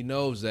he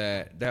knows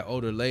that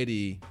older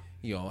lady,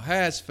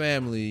 has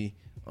family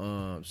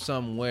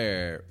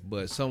somewhere,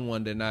 but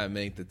someone did not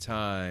make the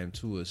time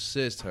to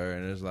assist her.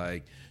 And it's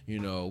like,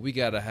 we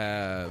got to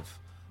have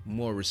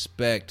more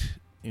respect,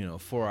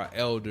 for our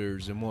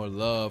elders, and more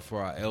love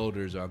for our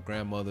elders, our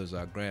grandmothers,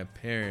 our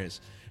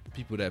grandparents,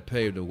 people that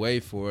paved the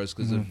way for us.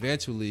 Because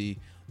eventually,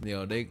 they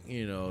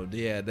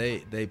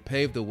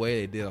paved the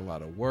way. They did a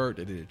lot of work.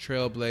 They did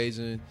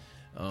trailblazing.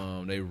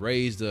 They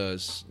raised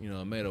us,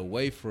 made a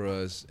way for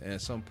us. And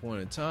at some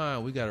point in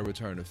time, we got to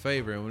return the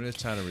favor. And when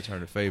it's time to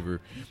return the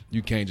favor,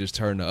 you can't just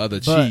turn the other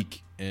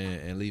cheek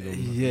and leave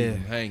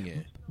them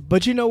hanging.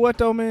 But you know what,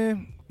 though,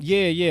 man?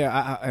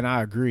 Yeah,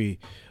 I agree.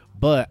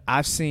 But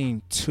I've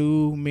seen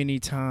too many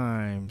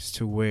times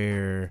to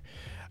where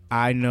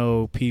I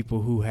know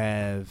people who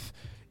have,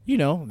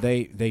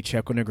 they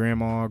check on their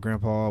grandma,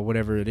 grandpa,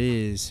 whatever it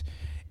is,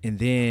 and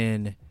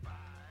then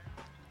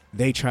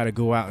they try to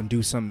go out and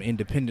do something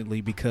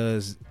independently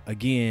because,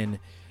 again,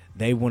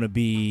 they want to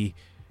be,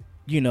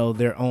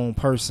 their own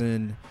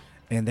person,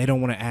 and they don't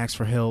want to ask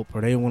for help,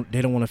 or they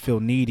don't want to feel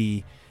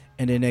needy.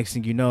 And then next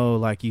thing you know,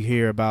 like you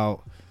hear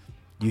about,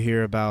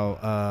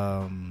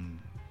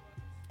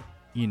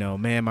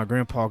 man, my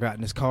grandpa got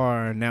in his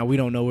car and now we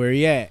don't know where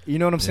he at. You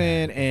know what I'm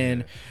saying?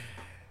 And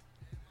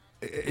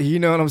you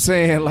know what I'm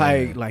saying?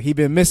 Like he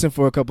been missing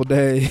for a couple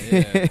days.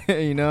 Yeah.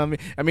 You know what I mean?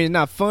 I mean, it's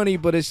not funny,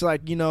 but it's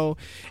like, and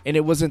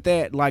it wasn't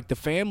that like the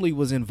family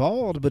was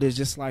involved, but it's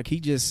just like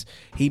he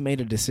made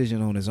a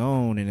decision on his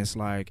own, and it's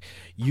like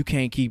you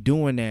can't keep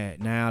doing that.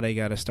 Now they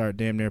got to start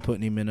damn near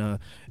putting him in a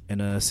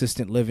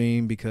assistant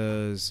living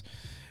because,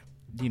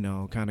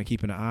 kind of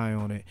keeping an eye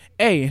on it.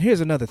 Hey, and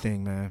here's another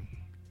thing, man.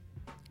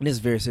 And this is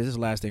very serious. This is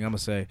the last thing I'm gonna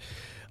say.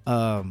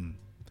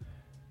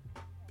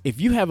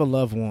 If you have a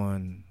loved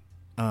one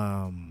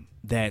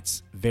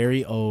that's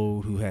very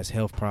old, who has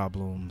health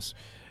problems,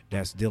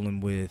 that's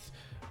dealing with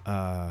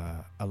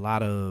a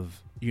lot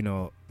of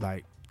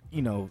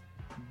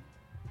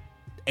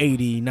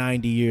 80,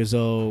 90 years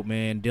old,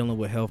 man, dealing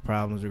with health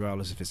problems,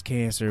 regardless if it's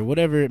cancer,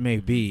 whatever it may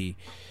be,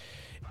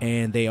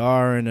 and they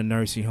are in a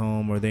nursing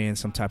home or they're in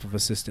some type of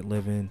assisted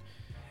living,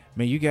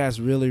 man, you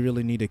guys really,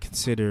 really need to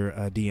consider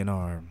a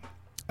DNR.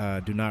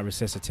 Do not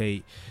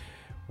resuscitate.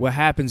 What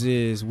happens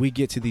is we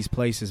get to these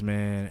places,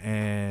 man,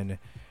 and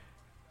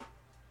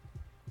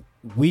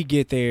we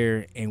get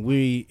there, and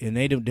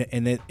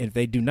if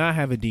they do not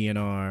have a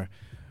DNR,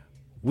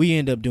 we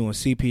end up doing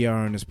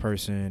CPR on this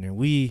person,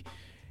 and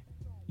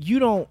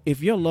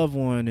if your loved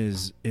one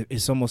it's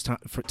almost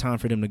time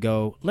for them to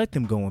go, let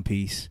them go in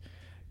peace.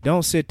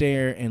 Don't sit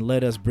there and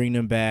let us bring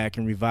them back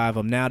and revive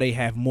them. Now they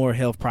have more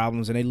health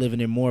problems and they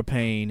living in more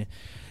pain.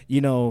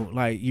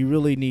 You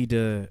really need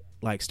to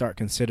start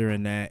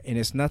considering that. And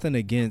it's nothing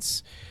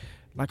against,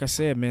 like I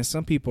said, man,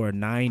 some people are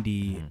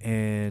 90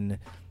 and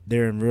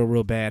they're in real,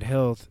 real bad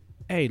health.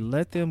 Hey,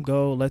 let them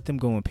go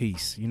in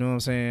peace. You know what I'm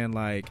saying?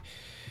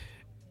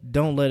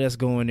 Don't let us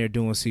go in there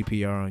doing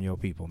CPR on your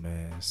people,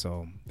 man.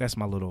 So that's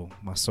my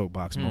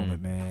soapbox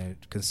moment, man.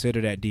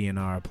 Consider that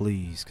DNR,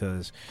 please,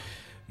 because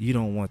you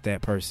don't want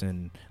that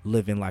person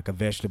living like a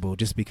vegetable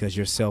just because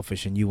you're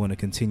selfish and you want to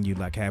continue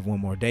have one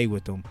more day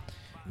with them.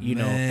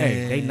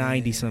 Hey, they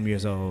 90 some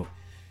years old.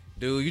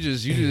 Dude,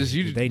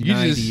 they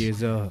 90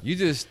 years old. You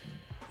just,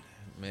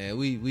 man,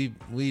 we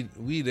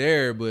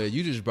there, but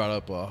you just brought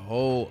up a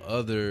whole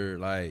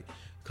other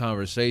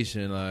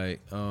conversation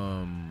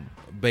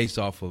based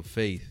off of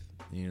faith,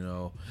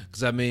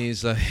 because I mean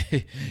it's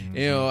like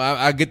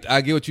I get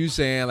what you're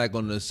saying,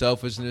 on the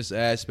selfishness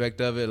aspect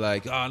of it,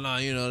 oh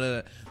no,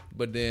 that,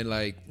 but then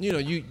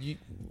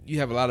you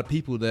have a lot of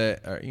people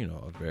that are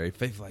very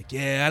faithful, I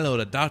know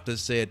the doctor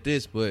said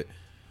this, but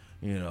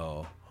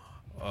oh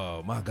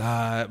my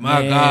God,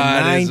 man,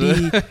 God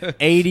 90,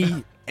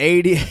 80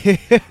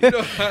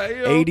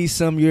 80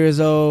 some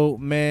years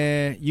old,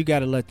 man, you got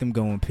to let them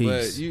go in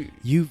peace.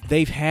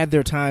 They've had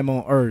their time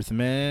on earth,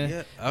 man.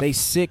 Yeah, they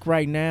sick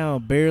right now,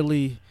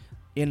 barely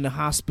in the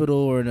hospital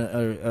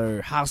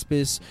or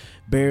hospice,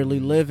 barely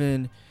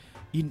living.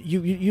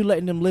 You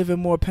letting them live in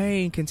more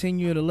pain,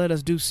 continue to let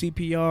us do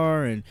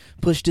CPR and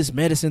push this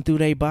medicine through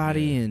their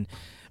body, and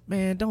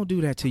man, don't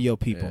do that to your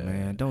people,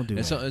 man. Don't do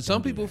that. And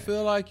some people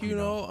feel like they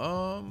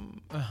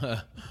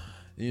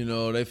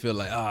feel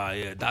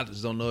like,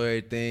 doctors don't know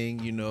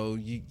everything. Ain't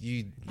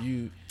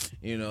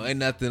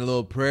nothing a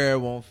little prayer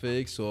won't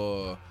fix,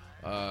 or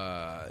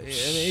I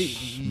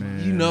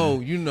mean,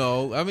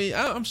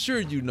 I'm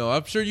sure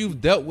I'm sure you've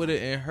dealt with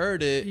it and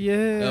heard it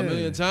a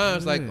million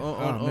times,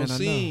 on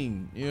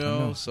scene,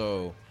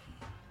 so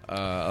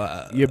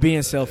You're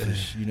being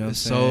selfish. You know what I'm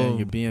So- saying?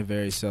 You're being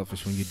very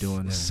selfish when you're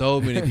doing that.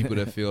 So many people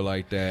that feel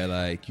like that,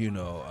 like, I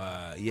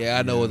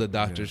know what the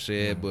doctor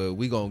said, but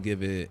we gonna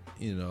give it,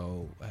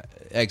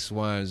 X,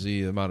 Y, and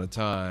Z amount of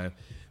time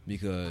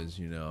because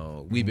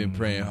we've been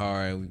praying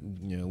hard,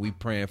 and we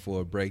praying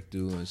for a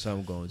breakthrough and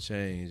something gonna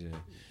change, and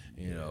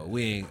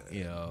we ain't,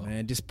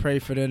 Man, just pray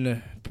for them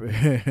to.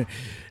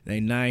 They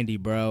 90,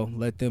 bro.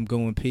 Let them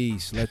go in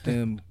peace. Let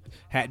them.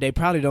 They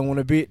probably don't want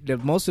to be.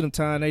 Most of the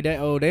time, they that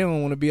old. They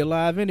don't want to be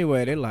alive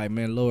anyway. They're like,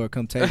 man, Lord,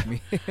 come take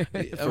me.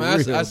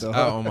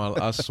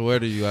 I swear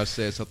to you, I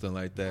said something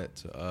like that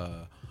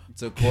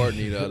to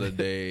Courtney the other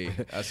day.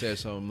 I said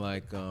something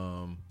like, I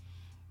don't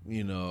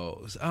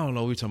know.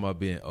 We talking about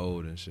being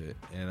old and shit,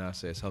 and I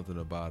said something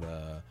about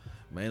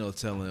man, ain't no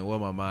telling what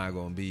my mind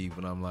gonna be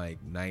when I'm like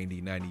 90,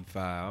 95.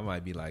 I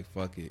might be like,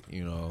 fuck it,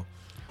 Yeah,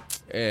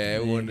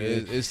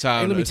 it's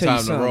time. Hey, let me it's tell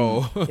you time to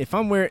roll. If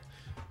I'm wearing,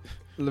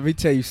 let me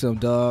tell you something,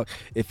 dog.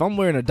 If I'm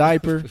wearing a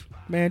diaper,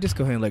 man, just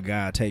go ahead and let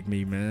God take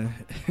me, man.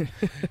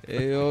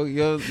 Hey, your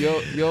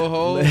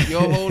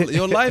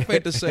life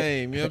ain't the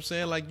same. You know what I'm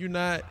saying? Like you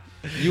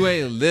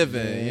ain't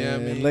living. You know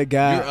what I mean? Let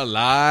God. You're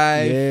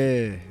alive,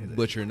 Yeah.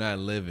 but you're not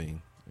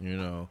living.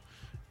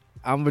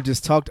 I'm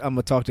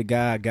gonna talk to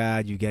God.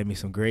 God, you gave me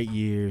some great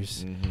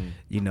years.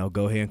 Mm-hmm.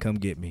 Go ahead and come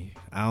get me.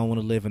 I don't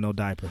want to live in no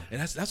diaper. And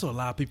that's what a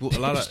lot of people,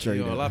 Straight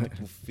a lot of up.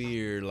 people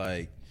fear,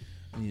 like,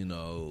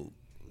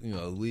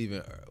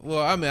 leaving.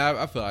 Well, I mean,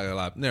 I feel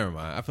like never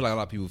mind. I feel like a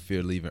lot of people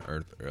fear leaving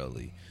Earth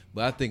early.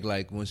 But I think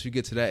like once you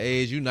get to that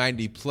age, you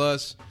 90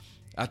 plus,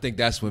 I think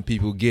that's when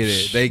people get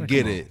it. They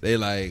get it. They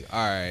like,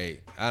 all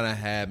right, I done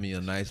had me a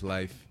nice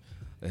life,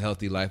 a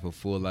healthy life, a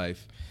full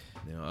life.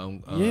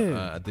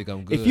 I think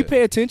I'm good. If you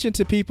pay attention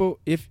to people,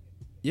 if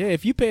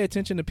you pay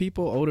attention to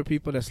people, older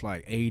people that's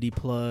like 80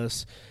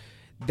 plus,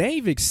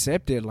 they've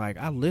accepted like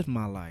I lived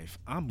my life.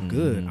 I'm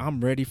good. I'm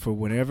ready for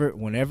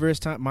whenever it's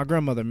time. My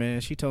grandmother,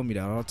 man, she told me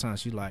that all the time.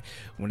 She's like,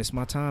 when it's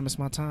my time, it's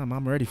my time.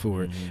 I'm ready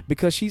for it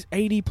because she's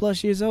 80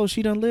 plus years old.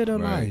 She done lived her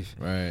life.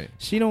 Right.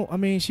 She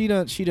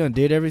done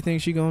did everything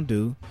she gonna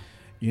do.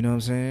 You know what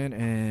I'm saying?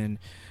 And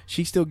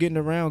she's still getting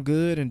around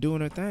good and doing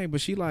her thing, but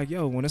she like,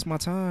 yo, when it's my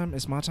time,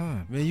 it's my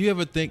time. Man, you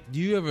ever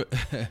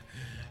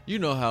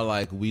how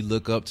like we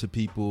look up to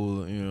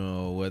people,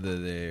 whether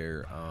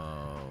they're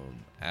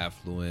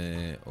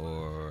affluent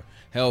or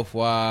health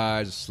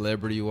wise,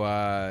 celebrity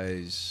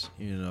wise,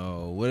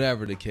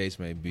 whatever the case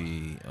may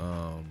be.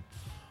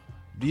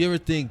 Do you ever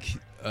think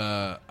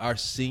our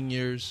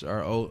seniors,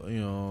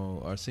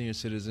 our senior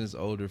citizens,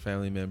 older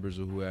family members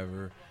or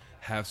whoever,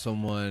 have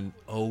someone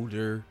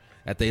older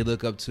that they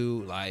look up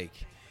to, like,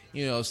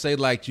 say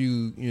like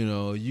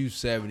you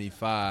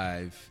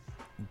 75,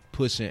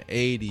 pushing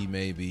 80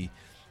 maybe,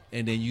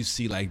 and then you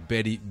see like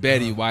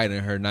Betty White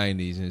in her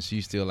 90s, and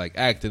she's still like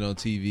acting on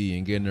TV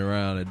and getting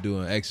around and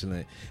doing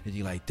excellent, and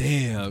you're like,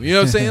 damn, you know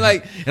what I'm saying?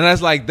 Like, and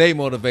that's like they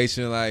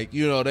motivation, like,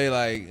 they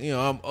like,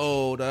 I'm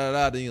old,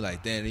 then you're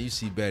like, damn, and you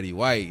see Betty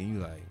White, and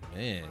you're like,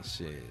 man,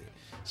 shit,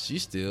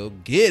 she's still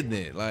getting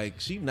it. Like,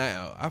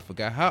 I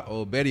forgot how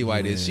old Betty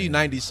White is. She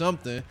 90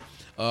 something.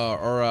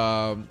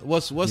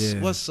 What's the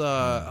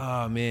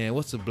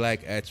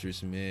black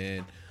actress,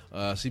 man?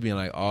 She be in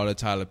like all the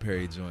Tyler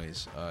Perry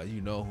joints.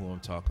 You know who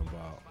I'm talking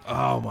about.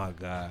 Oh my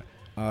God.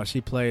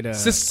 She played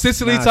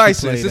Cicely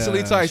Tyson.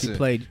 Cicely Tyson. She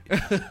played.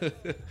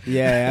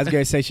 Yeah, I was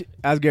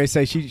gonna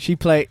say she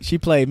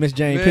played Miss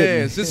Jane Man,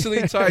 Pittman.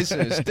 Cicely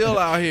Tyson still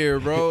out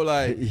here, bro.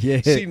 Like, Yeah.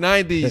 she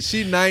 90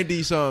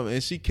 something,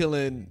 and she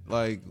killing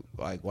like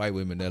white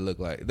women that look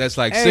like that's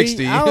like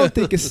 60. I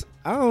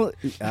know,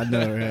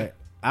 right?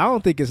 I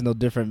don't think it's no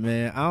different,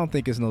 man. I don't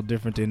think it's no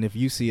different than if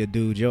you see a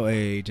dude your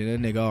age and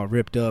that nigga all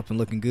ripped up and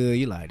looking good.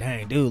 You like,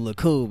 dang, dude, look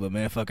cool, but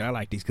man, fuck, I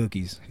like these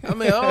cookies. I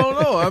mean, I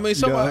don't know. I mean,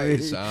 somebody.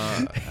 You know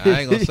what I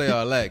ain't gonna say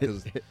all that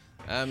because,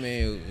 I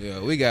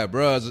mean, we got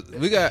bros.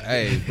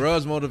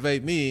 Bros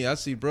motivate me. I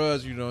see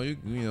bros.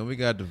 We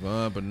got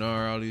Devon,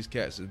 Bernard, all these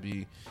cats that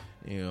be,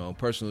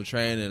 personal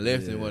training and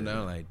lifting and whatnot.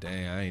 I'm like,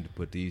 dang, I need to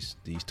put these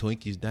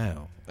Twinkies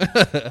down.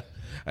 I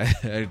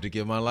had to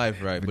get my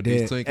life right. Put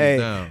these Twinkies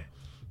down.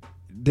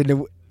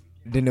 Then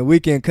the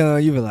weekend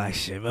come, you be like,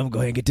 shit, I'm gonna go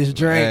ahead and get this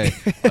drink.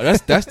 Hey,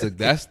 that's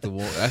the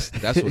one.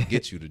 That's what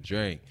gets you the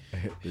drink.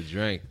 The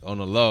drink on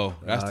the low.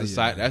 That's the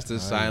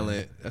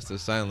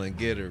silent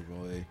getter,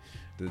 boy.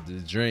 The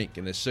drink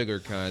and the sugar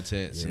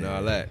contents and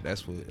all that.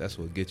 That's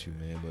what gets you,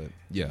 man. But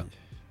yeah,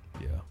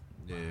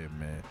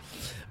 man.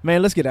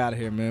 Man, let's get out of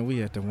here, man.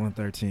 We at the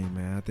 113,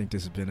 man. I think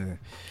this has been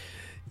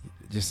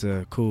just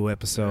a cool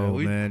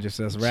episode, man.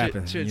 Just us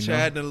rapping,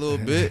 chatting a little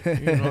bit.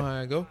 You know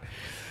how I go.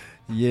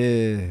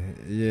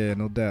 Yeah,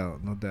 no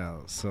doubt.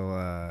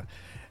 So,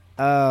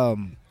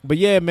 but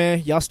yeah,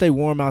 man, y'all stay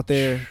warm out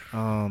there.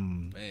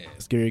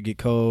 It's gonna get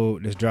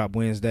cold. This drop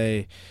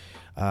Wednesday.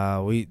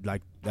 We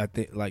like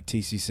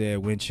TC said,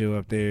 wind chill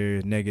up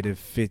there,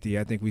 -50.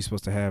 I think we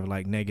supposed to have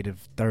like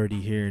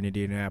 -30 here in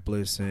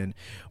Indianapolis and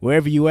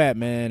wherever you at,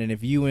 man. And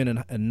if you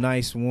in a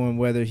nice warm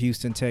weather,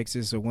 Houston,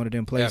 Texas, or one of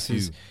them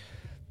places.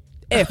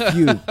 F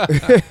you.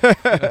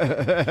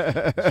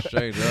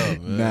 Straight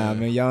up, man. Nah,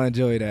 man, y'all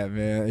enjoy that,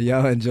 man.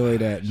 Y'all enjoy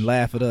that and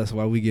laugh at us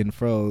while we getting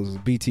froze.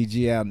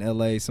 BTG out in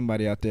LA,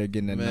 somebody out there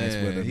getting that nice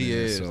weather. He man,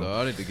 is. So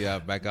I need to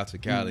get back out to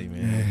Cali,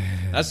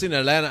 man. I seen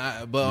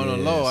Atlanta, but on the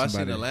low, I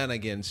seen Atlanta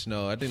getting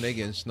snow. I think they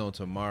getting snow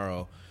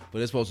tomorrow.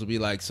 But it's supposed to be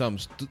like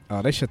something.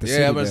 Oh, they shut the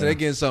city down. down. They're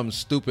getting something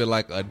stupid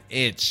like an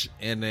inch,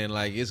 and then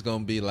like it's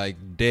gonna be like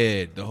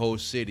dead the whole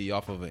city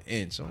off of an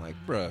inch. I'm like,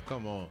 bruh,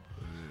 come on.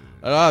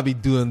 I'll be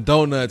doing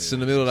donuts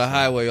in the middle of the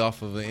highway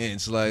off of an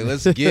inch. Like,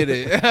 let's get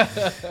it.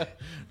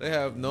 They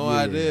have no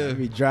idea.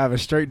 Be driving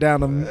straight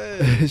down the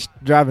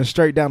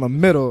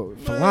middle,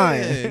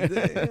 flying.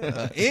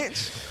 An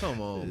inch? Come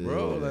on,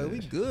 bro. Like, we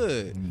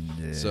good.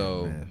 Yeah,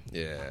 so, man.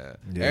 yeah.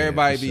 Yeah,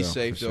 Everybody for be sure,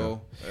 safe, for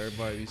though. sure.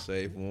 Everybody be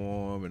safe,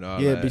 warm, and all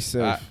that. Yeah, be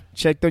safe.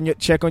 Check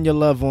on your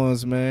loved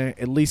ones, man.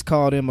 At least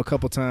call them a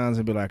couple times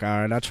and be like, all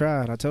right, I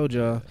tried. I told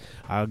y'all.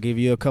 I gave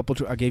you a couple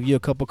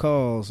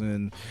calls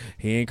and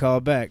he ain't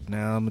called back.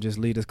 Now I'm gonna just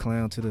lead this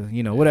clown to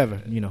the, whatever.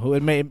 Who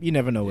it may. You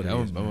never know what it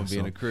is. I'm gonna be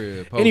in the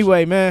crib.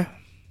 Anyway, man.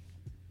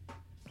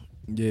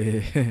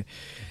 Yeah.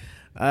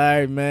 All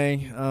right,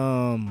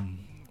 man.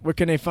 Where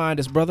can they find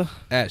us, brother?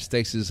 At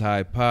Stakes is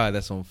High Pod.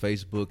 That's on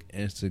Facebook,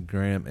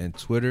 Instagram, and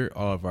Twitter.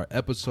 All of our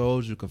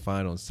episodes you can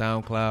find on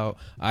SoundCloud,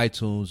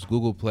 iTunes,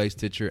 Google Play,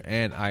 Stitcher,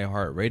 and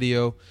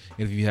iHeartRadio.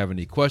 And if you have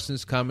any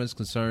questions, comments,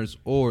 concerns,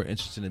 or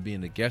interested in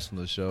being a guest on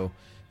the show,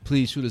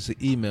 please shoot us an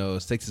email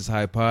at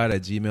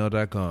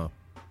stakesishighpod@gmail.com.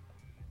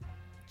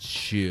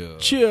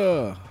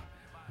 Chill.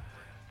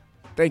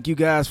 Thank you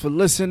guys for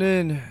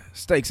listening.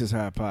 Stakes is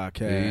High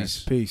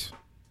Podcast. Peace.